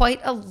is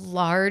quite a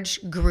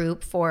large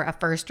group for a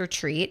first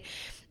retreat.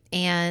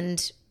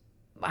 And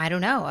I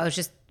don't know. I was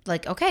just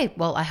like, okay,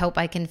 well, I hope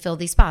I can fill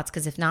these spots,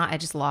 because if not, I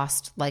just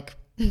lost like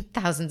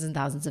thousands and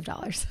thousands of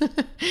dollars,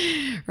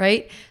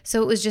 right?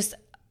 So it was just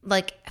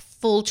like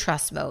full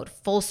trust mode,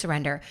 full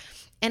surrender.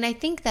 And I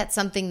think that's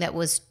something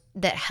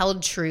that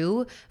held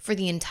true for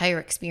the entire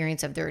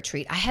experience of the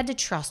retreat. I had to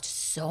trust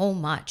so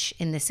much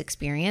in this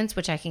experience,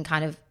 which I can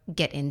kind of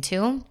get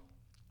into.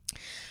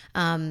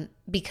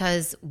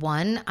 Because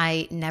one,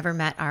 I never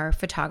met our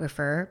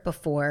photographer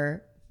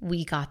before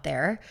we got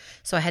there.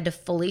 So I had to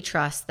fully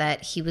trust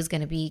that he was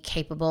going to be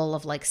capable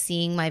of like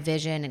seeing my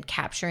vision and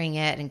capturing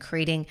it and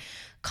creating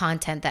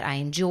content that I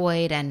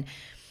enjoyed and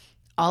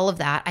all of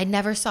that. I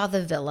never saw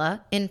the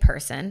villa in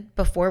person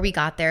before we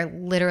got there.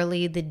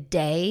 Literally the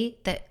day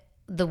that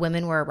the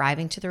women were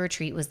arriving to the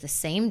retreat was the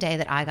same day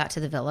that I got to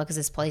the villa, because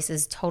this place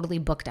is totally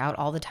booked out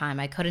all the time.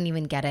 I couldn't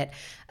even get it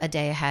a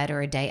day ahead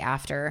or a day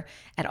after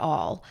at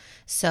all.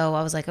 So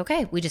I was like,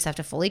 okay, we just have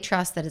to fully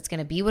trust that it's going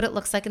to be what it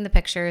looks like in the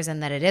pictures,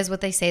 and that it is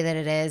what they say that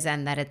it is,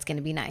 and that it's going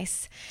to be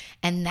nice.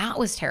 And that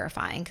was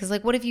terrifying, because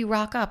like, what if you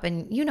rock up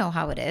and you know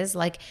how it is?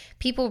 Like,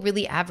 people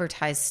really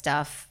advertise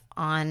stuff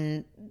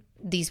on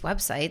these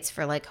websites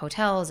for like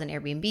hotels and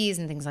Airbnbs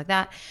and things like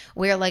that,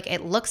 where like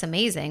it looks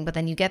amazing, but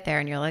then you get there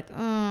and you're like,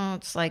 oh,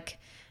 it's like,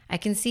 I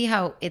can see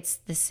how it's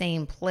the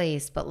same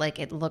place, but like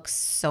it looks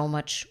so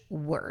much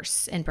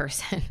worse in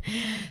person.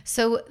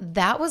 So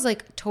that was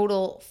like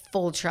total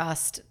full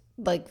trust,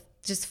 like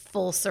just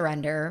full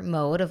surrender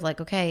mode of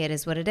like, okay, it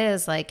is what it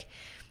is. Like,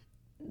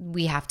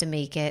 we have to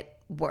make it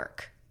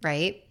work,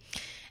 right?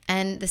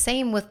 And the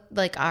same with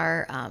like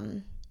our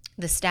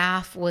the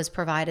staff was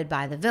provided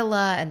by the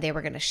villa, and they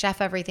were going to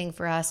chef everything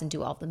for us and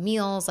do all the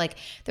meals. Like,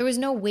 there was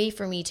no way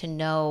for me to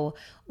know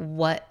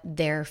what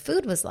their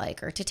food was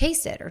like, or to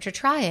taste it, or to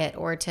try it,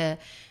 or to,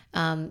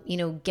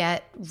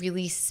 get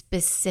really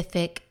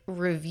specific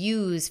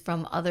reviews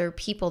from other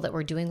people that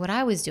were doing what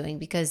I was doing,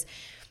 because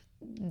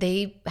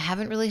they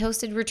haven't really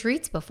hosted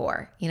retreats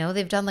before.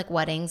 They've done like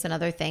weddings and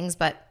other things,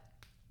 but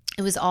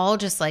it was all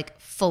just like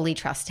fully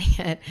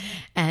trusting it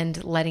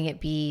and letting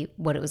it be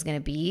what it was going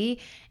to be,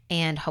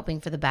 and hoping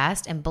for the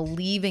best and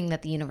believing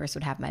that the universe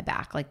would have my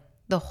back, like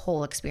the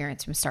whole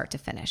experience from start to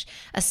finish,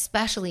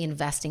 especially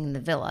investing in the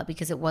villa,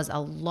 because it was a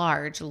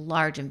large,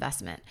 large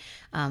investment,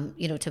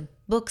 to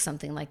book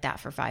something like that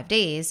for 5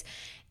 days.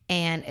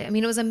 And I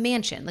mean, it was a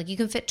mansion. Like, you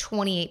can fit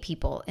 28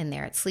 people in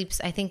there. It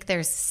sleeps, I think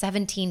there's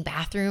 17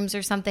 bathrooms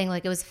or something.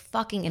 Like, it was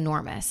fucking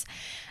enormous.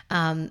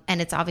 And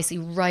it's obviously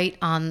right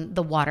on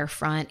the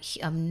waterfront,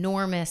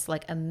 enormous,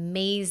 like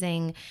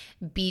amazing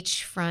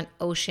beachfront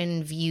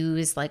ocean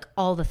views, like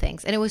all the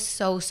things. And it was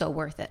so, so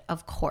worth it.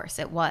 Of course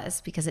it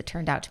was, because it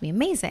turned out to be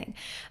amazing.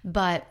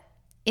 But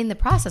in the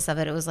process of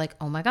it, it was like,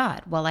 oh my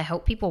God, well, I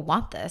hope people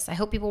want this. I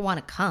hope people want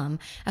to come.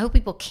 I hope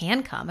people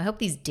can come. I hope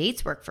these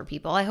dates work for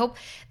people. I hope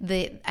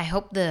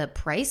the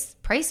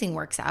pricing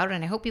works out,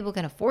 and I hope people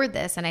can afford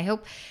this. And I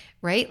hope,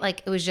 right?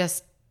 Like, it was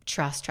just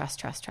trust.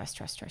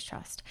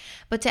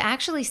 But to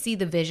actually see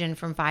the vision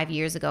from 5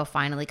 years ago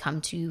finally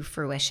come to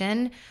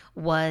fruition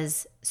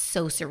was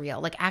so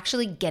surreal. Like,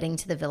 actually getting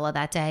to the villa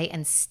that day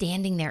and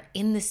standing there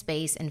in the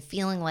space and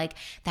feeling like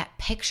that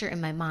picture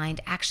in my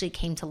mind actually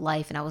came to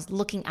life. And I was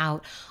looking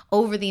out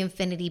over the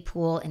infinity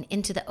pool and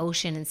into the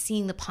ocean and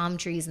seeing the palm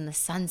trees and the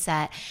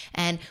sunset.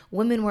 And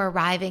women were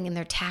arriving in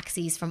their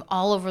taxis from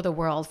all over the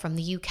world, from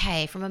the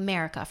UK, from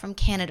America, from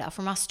Canada,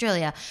 from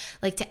Australia.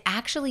 Like, to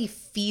actually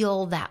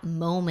feel that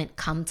moment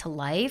come to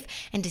life,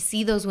 and to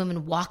see those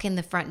women walk in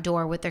the front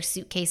door with their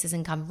suitcases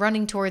and come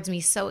running towards me,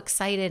 so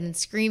excited and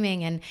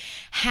screaming and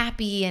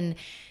happy, and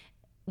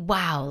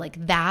wow,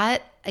 like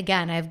that,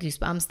 again, I have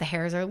goosebumps. The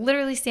hairs are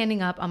literally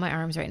standing up on my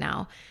arms right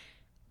now,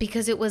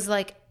 because it was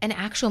like an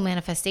actual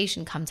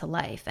manifestation come to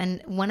life.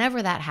 And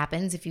whenever that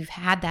happens, if you've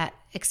had that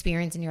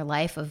experience in your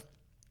life of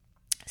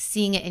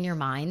seeing it in your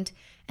mind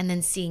and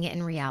then seeing it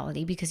in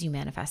reality because you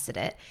manifested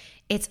it,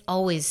 it's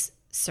always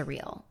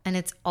surreal, and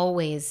it's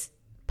always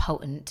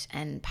potent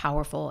and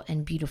powerful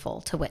and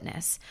beautiful to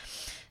witness.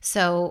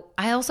 So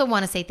I also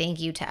want to say thank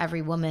you to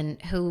every woman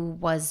who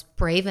was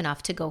brave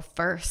enough to go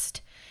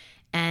first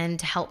and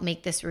to help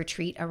make this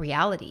retreat a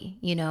reality.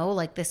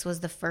 Like, this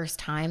was the first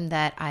time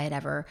that I had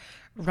ever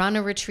run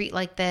a retreat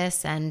like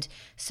this. And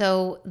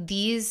so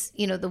these,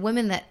 the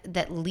women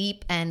that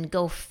leap and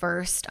go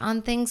first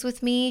on things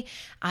with me,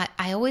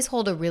 I always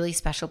hold a really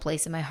special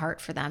place in my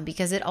heart for them,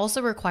 because it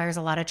also requires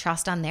a lot of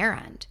trust on their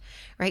end,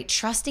 right?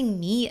 Trusting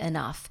me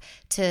enough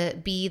to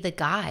be the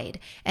guide,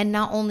 and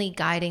not only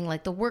guiding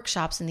like the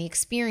workshops and the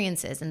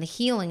experiences and the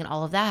healing and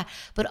all of that,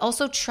 but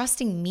also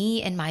trusting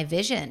me and my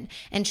vision,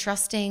 and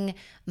trusting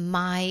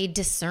my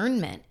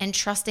discernment, and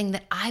trusting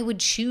that I would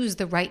choose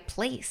the right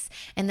place,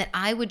 and that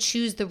I would choose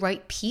choose the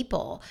right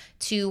people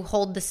to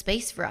hold the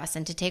space for us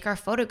and to take our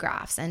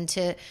photographs and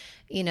to,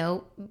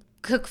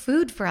 cook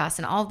food for us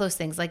and all those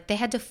things. Like, they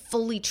had to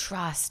fully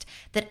trust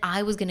that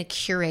I was going to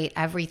curate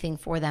everything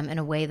for them in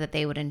a way that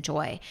they would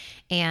enjoy.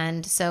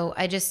 And so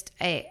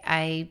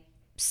I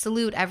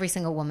salute every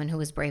single woman who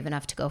was brave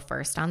enough to go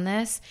first on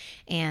this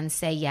and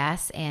say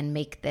yes and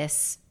make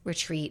this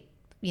retreat,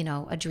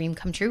 a dream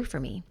come true for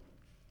me.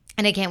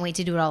 And I can't wait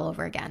to do it all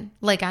over again.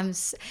 Like, I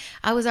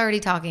was already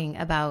talking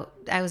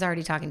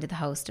to the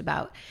host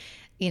about,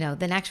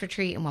 the next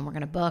retreat and when we're going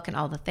to book and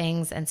all the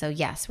things. And so,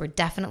 yes, we're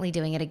definitely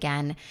doing it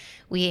again.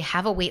 We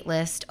have a wait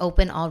list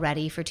open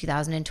already for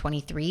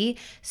 2023.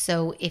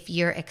 So if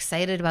you're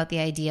excited about the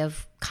idea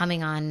of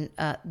coming on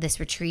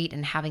this retreat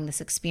and having this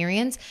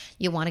experience,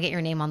 you want to get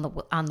your name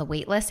on the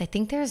wait list. I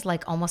think there's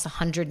like almost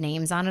 100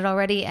 names on it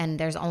already. And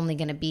there's only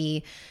going to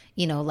be,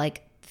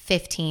 like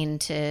 15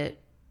 to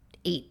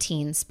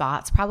 18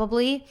 spots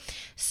probably.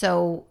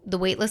 So the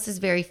wait list is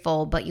very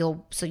full, but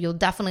you'll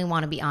definitely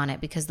want to be on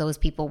it because those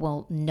people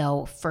will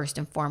know first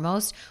and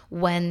foremost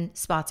when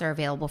spots are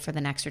available for the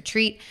next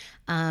retreat.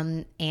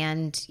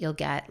 And you'll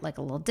get like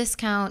a little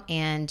discount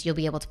and you'll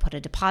be able to put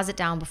a deposit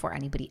down before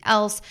anybody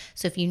else.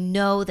 So if you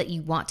know that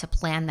you want to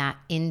plan that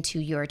into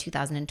your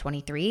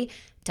 2023,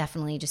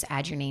 definitely just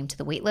add your name to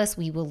the wait list.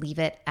 We will leave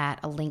it at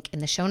a link in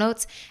the show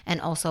notes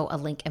and also a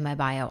link in my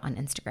bio on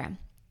Instagram.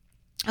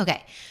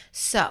 Okay,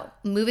 so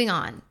moving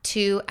on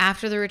to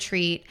after the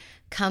retreat,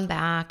 come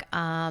back.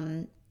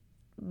 I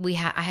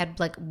had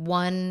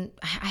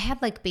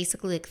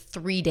basically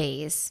 3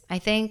 days, I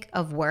think,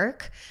 of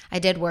work. I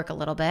did work a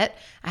little bit.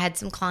 I had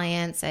some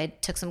clients. I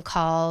took some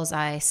calls.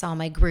 I saw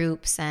my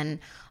groups and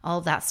all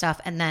of that stuff.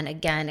 And then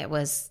again, it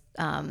was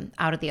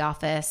out of the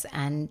office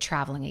and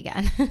traveling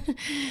again.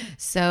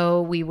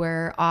 So we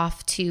were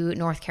off to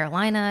North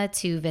Carolina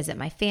to visit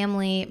my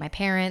family, my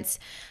parents,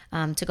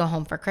 to go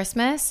home for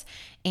Christmas.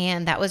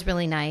 And that was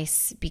really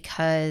nice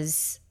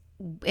because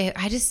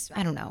I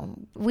don't know.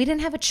 We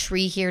didn't have a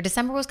tree here.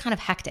 December was kind of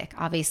hectic,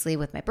 obviously,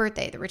 with my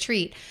birthday, the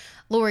retreat,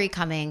 Lori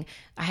coming.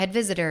 I had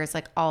visitors,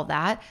 like all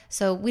that.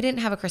 So we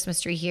didn't have a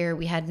Christmas tree here.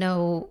 We had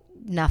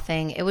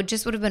nothing. It would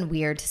have been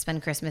weird to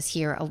spend Christmas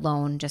here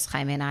alone, just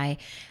Jaime and I.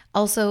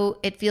 Also,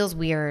 it feels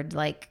weird,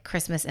 like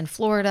Christmas in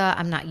Florida.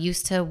 I'm not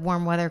used to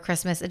warm weather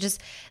Christmas.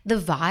 The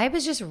vibe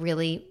is just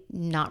really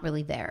not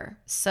really there.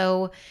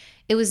 So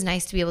it was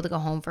nice to be able to go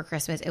home for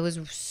Christmas. It was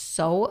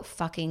so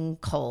fucking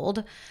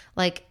cold.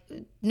 Like,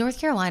 North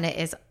Carolina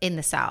is in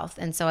the South.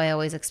 And so I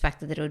always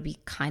expected that it would be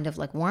kind of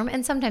like warm.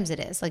 And sometimes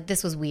it is. Like,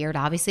 this was weird,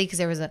 obviously, because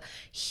there was a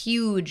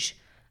huge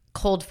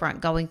cold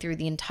front going through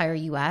the entire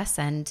US.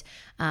 And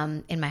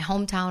in my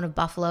hometown of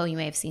Buffalo, you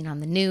may have seen on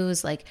the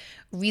news, like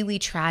really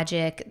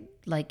tragic,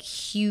 like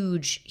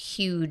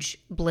huge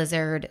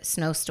blizzard,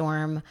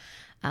 snowstorm.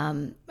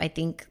 I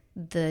think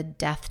the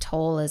death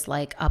toll is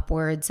like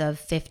upwards of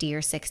 50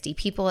 or 60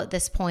 people at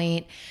this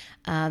point.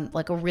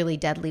 Like a really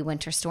deadly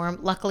winter storm.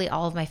 Luckily,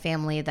 all of my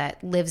family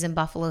that lives in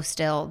Buffalo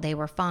still, they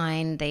were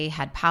fine. They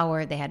had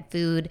power, they had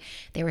food,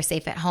 they were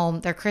safe at home.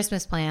 Their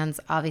Christmas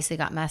plans obviously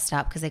got messed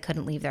up because they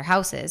couldn't leave their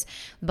houses.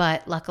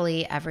 But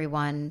luckily,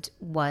 everyone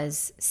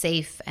was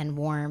safe and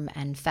warm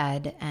and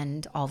fed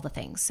and all the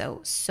things.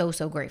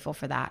 So grateful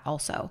for that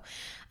also.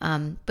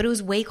 But it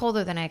was way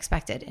colder than I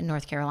expected in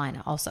North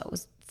Carolina also. It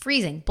was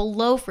freezing,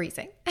 below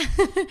freezing.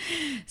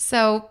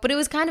 But it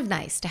was kind of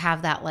nice to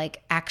have that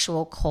like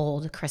actual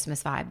cold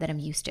Christmas vibe that I'm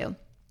used to.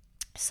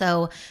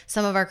 So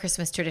some of our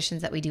Christmas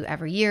traditions that we do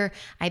every year,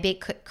 I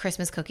bake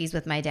Christmas cookies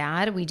with my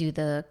dad. We do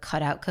the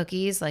cutout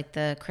cookies, like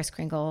the Kris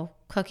Kringle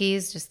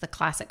cookies, just the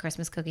classic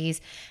Christmas cookies,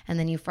 and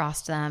then you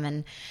frost them.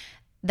 And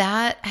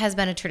that has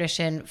been a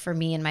tradition for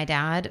me and my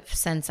dad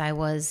since I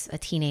was a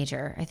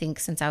teenager. I think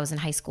since I was in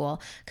high school,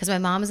 because my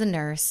mom is a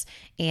nurse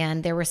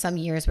and there were some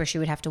years where she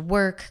would have to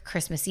work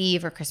Christmas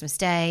Eve or Christmas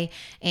Day.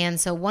 And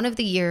so one of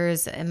the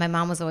years, and my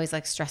mom was always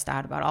like stressed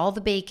out about all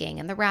the baking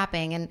and the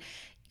wrapping, and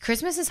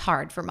Christmas is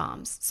hard for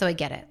moms. So I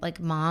get it. Like,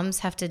 moms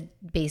have to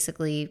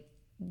basically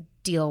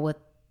deal with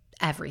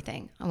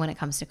everything when it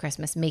comes to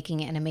Christmas, making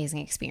it an amazing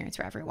experience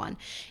for everyone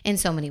in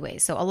so many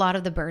ways. So a lot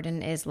of the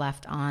burden is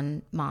left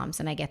on moms,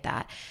 and I get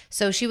that.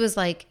 So she was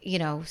like,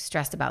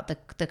 stressed about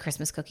the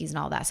Christmas cookies and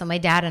all that. So my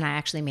dad and I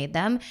actually made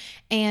them,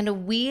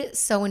 and we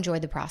so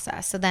enjoyed the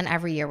process. So then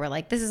every year we're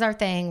like, this is our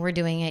thing. We're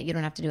doing it. You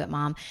don't have to do it,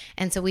 Mom.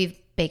 And so we've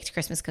baked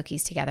Christmas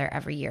cookies together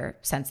every year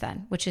since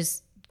then, which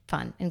is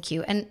fun and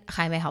cute. And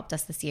Jaime helped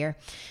us this year,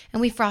 and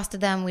we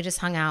frosted them. We just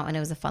hung out, and it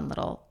was a fun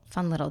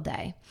little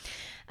day.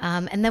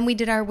 And then we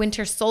did our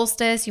winter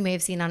solstice. You may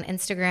have seen on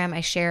Instagram,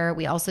 I share,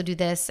 we also do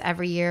this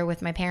every year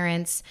with my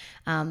parents.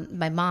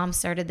 My mom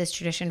started this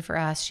tradition for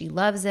us. She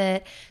loves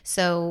it.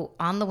 So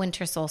on the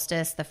winter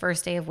solstice, the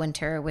first day of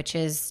winter, which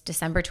is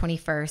December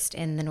 21st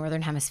in the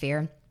Northern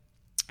Hemisphere,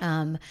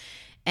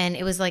 and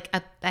it was like,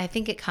 I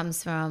think it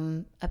comes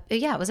from,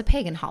 it was a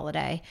pagan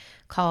holiday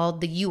called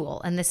the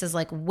Yule. And this is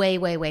like way,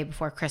 way, way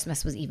before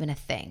Christmas was even a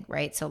thing,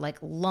 right? So like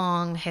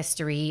long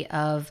history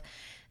of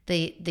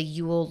the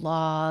Yule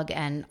log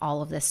and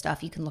all of this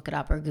stuff. You can look it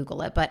up or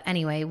Google it. But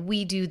anyway,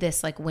 we do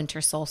this like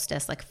winter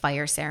solstice, like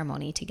fire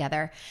ceremony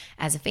together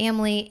as a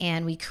family,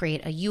 and we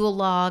create a Yule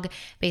log.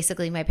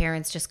 Basically, my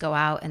parents just go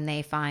out and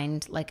they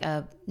find like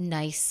a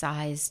nice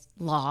sized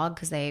log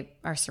because they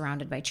are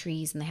surrounded by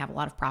trees and they have a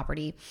lot of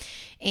property,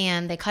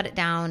 and they cut it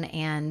down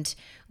and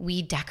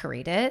we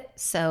decorate it.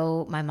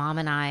 So my mom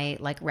and I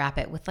like wrap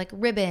it with like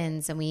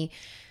ribbons, and we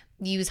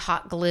use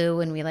hot glue,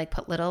 and we like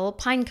put little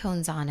pine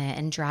cones on it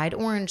and dried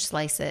orange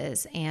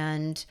slices,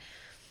 and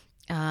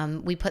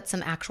we put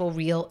some actual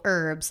real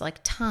herbs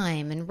like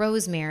thyme and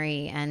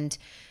rosemary, and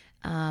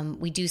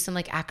we do some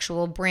like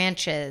actual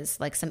branches,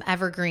 like some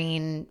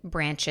evergreen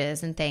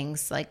branches and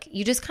things. Like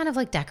you just kind of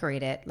like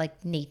decorate it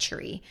like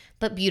naturey,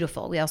 but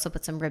beautiful. We also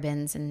put some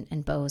ribbons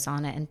and bows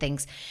on it and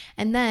things.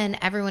 And then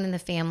everyone in the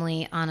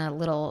family on a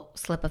little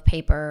slip of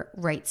paper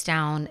writes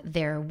down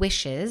their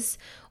wishes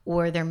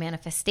or their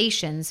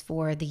manifestations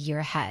for the year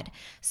ahead.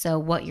 So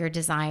what you're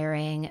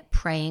desiring,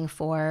 praying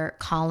for,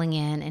 calling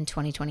in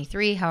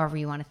 2023, however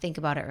you want to think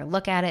about it or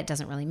look at it,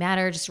 doesn't really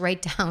matter. Just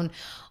write down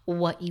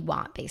what you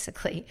want,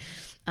 basically.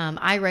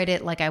 I write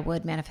it like I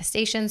would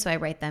manifestation. So I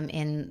write them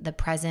in the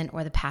present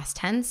or the past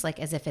tense, like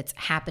as if it's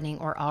happening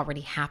or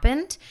already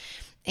happened.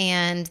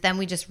 And then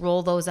we just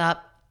roll those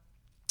up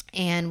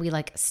and we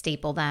like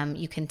staple them.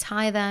 You can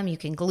tie them, you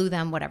can glue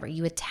them, whatever.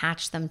 You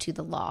attach them to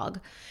the log.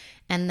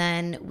 And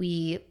then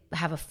we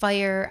have a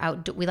fire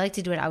out. We like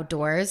to do it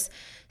outdoors.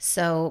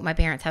 So my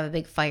parents have a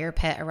big fire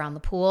pit around the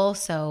pool.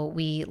 So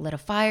we lit a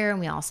fire and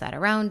we all sat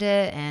around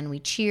it and we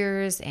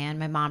cheers. And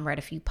my mom read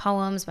a few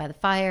poems by the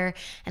fire.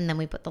 And then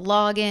we put the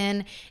log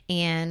in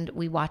and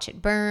we watch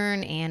it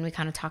burn. And we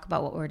kind of talk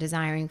about what we're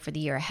desiring for the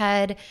year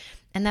ahead.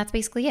 And that's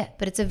basically it.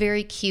 But it's a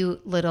very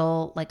cute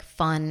little like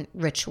fun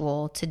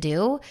ritual to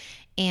do.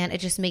 And it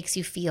just makes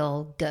you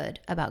feel good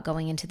about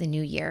going into the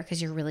new year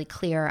because you're really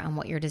clear on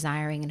what you're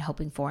desiring and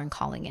hoping for and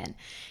calling in.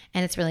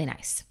 And it's really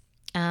nice.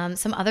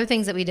 Some other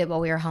things that we did while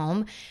we were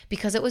home,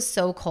 because it was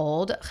so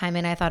cold, Jaime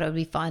and I thought it would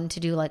be fun to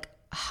do like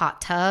a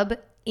hot tub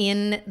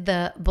in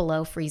the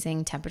below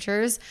freezing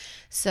temperatures.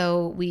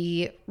 So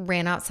we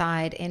ran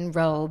outside in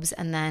robes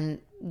and then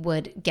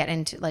would get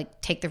into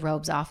like take the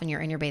robes off and you're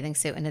in your bathing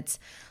suit and it's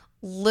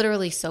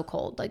literally so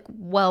cold, like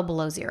well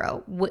below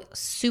zero,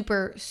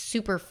 super,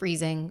 super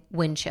freezing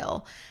wind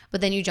chill.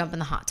 But then you jump in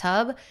the hot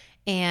tub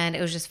and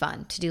it was just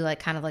fun to do like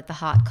kind of like the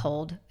hot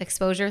cold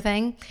exposure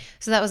thing.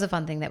 So that was a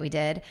fun thing that we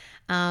did.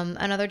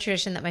 Another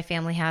tradition that my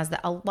family has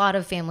that a lot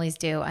of families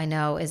do, I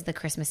know, is the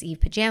Christmas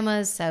Eve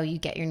pajamas. So you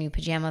get your new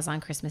pajamas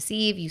on Christmas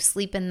Eve, you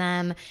sleep in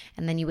them,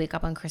 and then you wake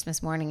up on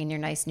Christmas morning in your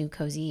nice new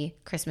cozy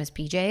Christmas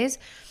PJs.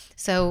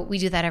 So we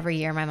do that every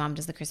year. My mom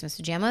does the Christmas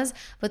pajamas.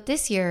 But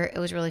this year it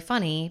was really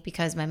funny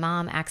because my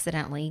mom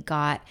accidentally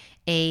got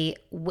these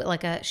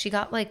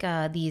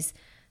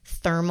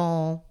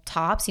thermal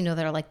tops,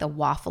 that are like the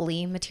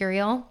waffly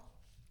material,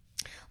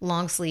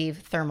 long sleeve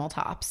thermal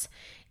tops.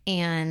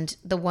 And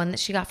the one that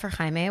she got for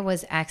Jaime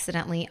was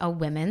accidentally a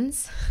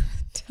women's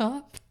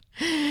top.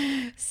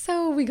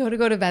 So we go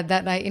to bed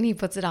that night and he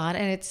puts it on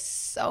and it's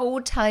so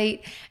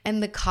tight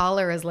and the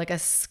collar is like a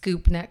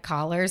scoop neck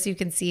collar. So you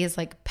can see his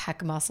like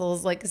pec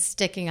muscles like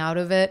sticking out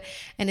of it.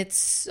 And it's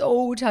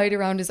so tight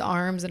around his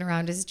arms and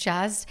around his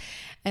chest.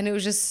 And it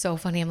was just so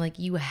funny. I'm like,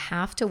 you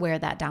have to wear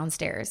that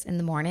downstairs in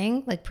the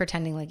morning, like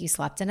pretending like you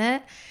slept in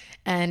it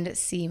and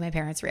see my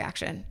parents'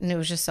 reaction. And it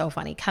was just so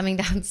funny coming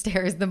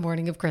downstairs the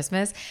morning of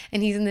Christmas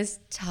and he's in this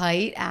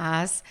tight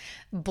ass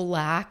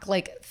black,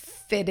 like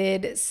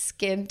fitted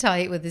skin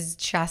tight with his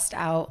chest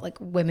out, like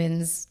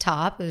women's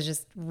top. It was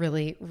just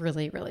really,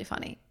 really, really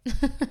funny.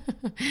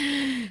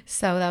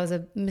 So that was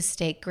a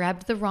mistake.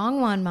 Grabbed the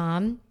wrong one,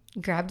 Mom.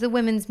 Grabbed the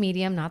women's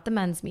medium, not the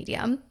men's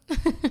medium.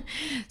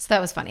 So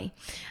that was funny.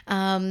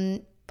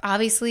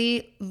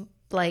 Obviously,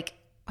 like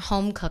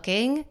home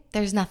cooking,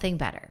 there's nothing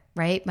better,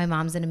 right? My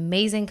mom's an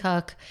amazing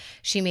cook.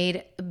 She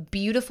made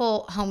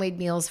beautiful homemade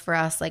meals for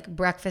us, like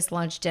breakfast,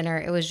 lunch, dinner.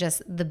 It was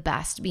just the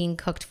best being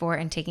cooked for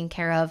and taken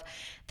care of.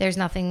 There's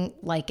nothing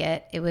like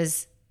it. It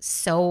was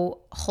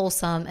so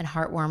wholesome and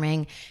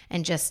heartwarming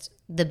and just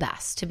the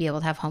best to be able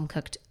to have home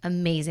cooked,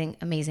 amazing,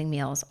 amazing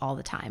meals all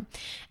the time.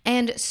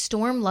 And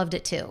Storm loved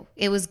it too.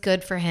 It was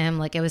good for him.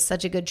 Like it was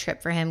such a good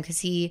trip for him because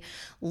he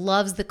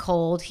loves the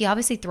cold. He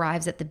obviously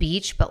thrives at the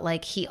beach, but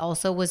like he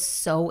also was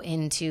so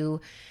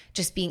into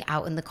just being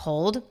out in the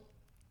cold.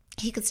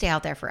 He could stay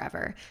out there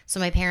forever.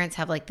 So my parents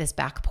have like this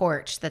back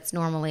porch that's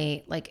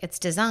normally like it's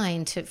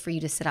designed for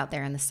you to sit out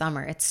there in the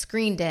summer. It's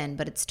screened in,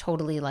 but it's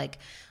totally like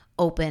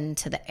open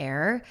to the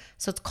air.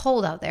 So it's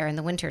cold out there in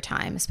the winter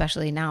time,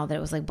 especially now that it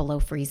was like below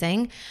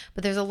freezing.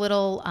 But there's a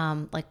little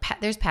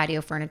there's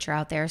patio furniture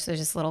out there. So there's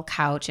this little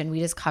couch and we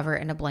just cover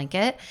it in a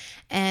blanket.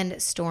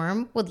 And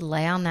Storm would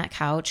lay on that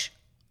couch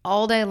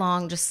all day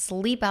long, just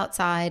sleep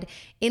outside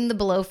in the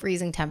below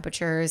freezing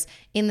temperatures,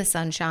 in the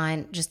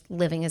sunshine, just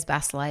living his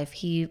best life.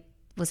 He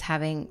was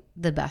having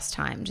the best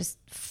time, just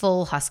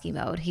full husky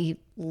mode. He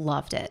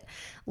loved it.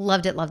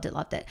 Loved it, loved it,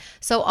 loved it.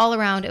 So all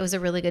around, it was a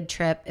really good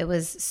trip. It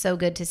was so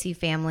good to see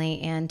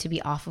family and to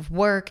be off of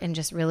work and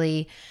just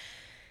really,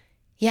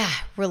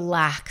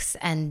 relax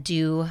and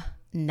do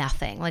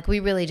nothing. Like we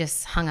really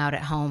just hung out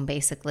at home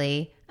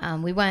basically.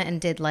 We went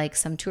and did like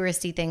some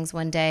touristy things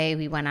one day.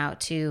 We went out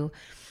to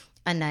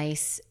a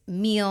nice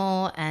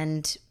meal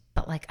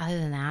but like other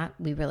than that,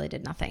 we really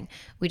did nothing.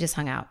 We just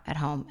hung out at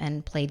home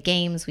and played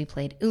games. We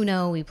played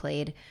Uno. We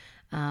played,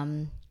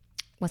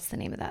 what's the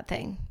name of that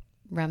thing?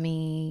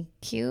 Rummy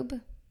Cube?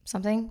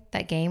 Something?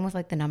 That game with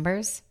like the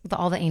numbers, with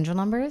all the angel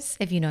numbers.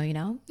 If you know, you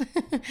know.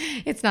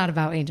 It's not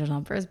about angel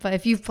numbers, but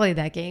if you've played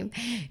that game,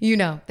 you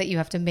know that you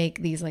have to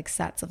make these like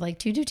sets of like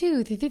 2, 2,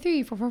 2, 3, 3,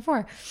 3, 4, 4,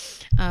 4.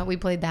 We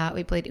played that.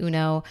 We played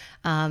Uno.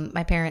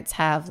 My parents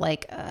have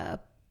like a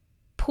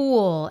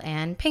pool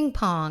and ping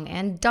pong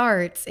and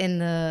darts in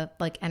the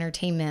like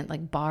entertainment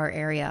like bar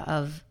area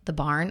of the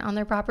barn on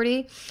their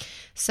property.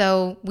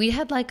 So we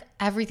had like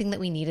everything that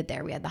we needed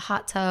there. We had the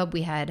hot tub,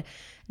 we had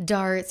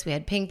darts, we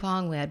had ping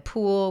pong, we had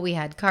pool, we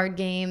had card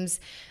games.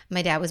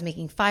 My dad was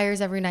making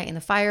fires every night in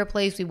the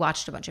fireplace. We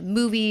watched a bunch of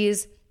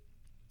movies.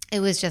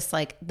 It was just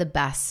like the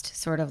best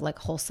sort of like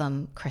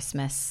wholesome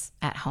Christmas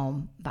at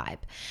home vibe.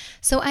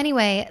 So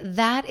anyway,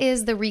 that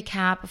is the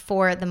recap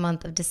for the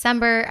month of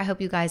December. I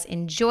hope you guys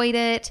enjoyed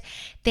it.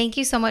 Thank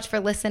you so much for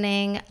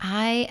listening.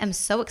 I am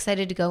so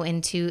excited to go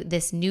into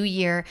this new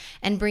year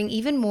and bring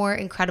even more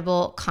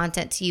incredible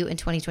content to you in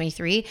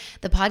 2023.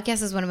 The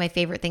podcast is one of my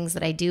favorite things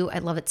that I do. I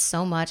love it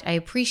so much. I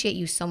appreciate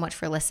you so much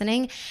for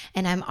listening.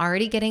 And I'm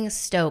already getting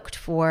stoked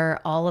for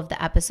all of the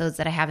episodes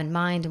that I have in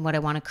mind and what I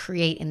want to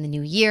create in the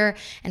new year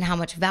and how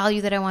much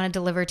value that I want to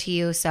deliver to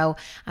you. So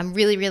I'm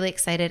really, really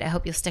excited. I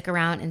hope you'll stick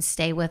around and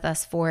stay with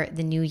us for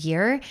the new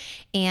year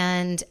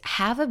and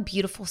have a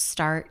beautiful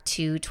start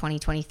to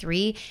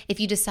 2023.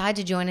 If you decide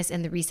to join us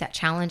in the Reset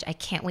Challenge, I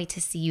can't wait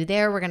to see you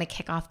there. We're going to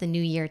kick off the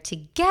new year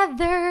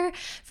together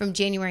from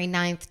January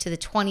 9th to the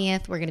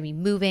 20th. We're going to be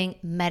moving,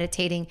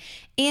 meditating,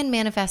 and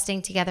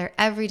manifesting together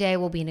every day.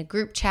 We'll be in a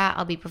group chat.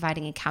 I'll be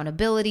providing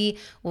accountability.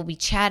 We'll be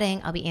chatting.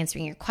 I'll be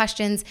answering your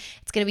questions.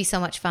 It's going to be so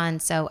much fun.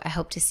 So I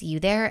hope to see you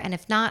there. And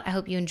if not, I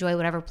hope you enjoy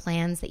whatever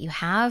plans that you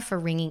have for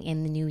ringing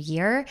in the new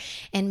year.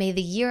 And may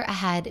the year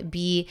ahead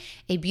be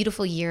a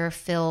beautiful year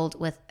filled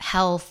with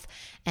health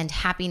and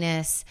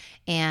happiness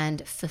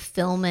and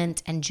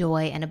fulfillment and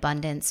joy and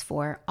abundance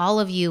for all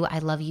of you. I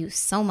love you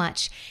so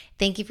much.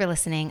 Thank you for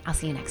listening. I'll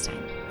see you next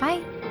time.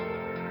 Bye.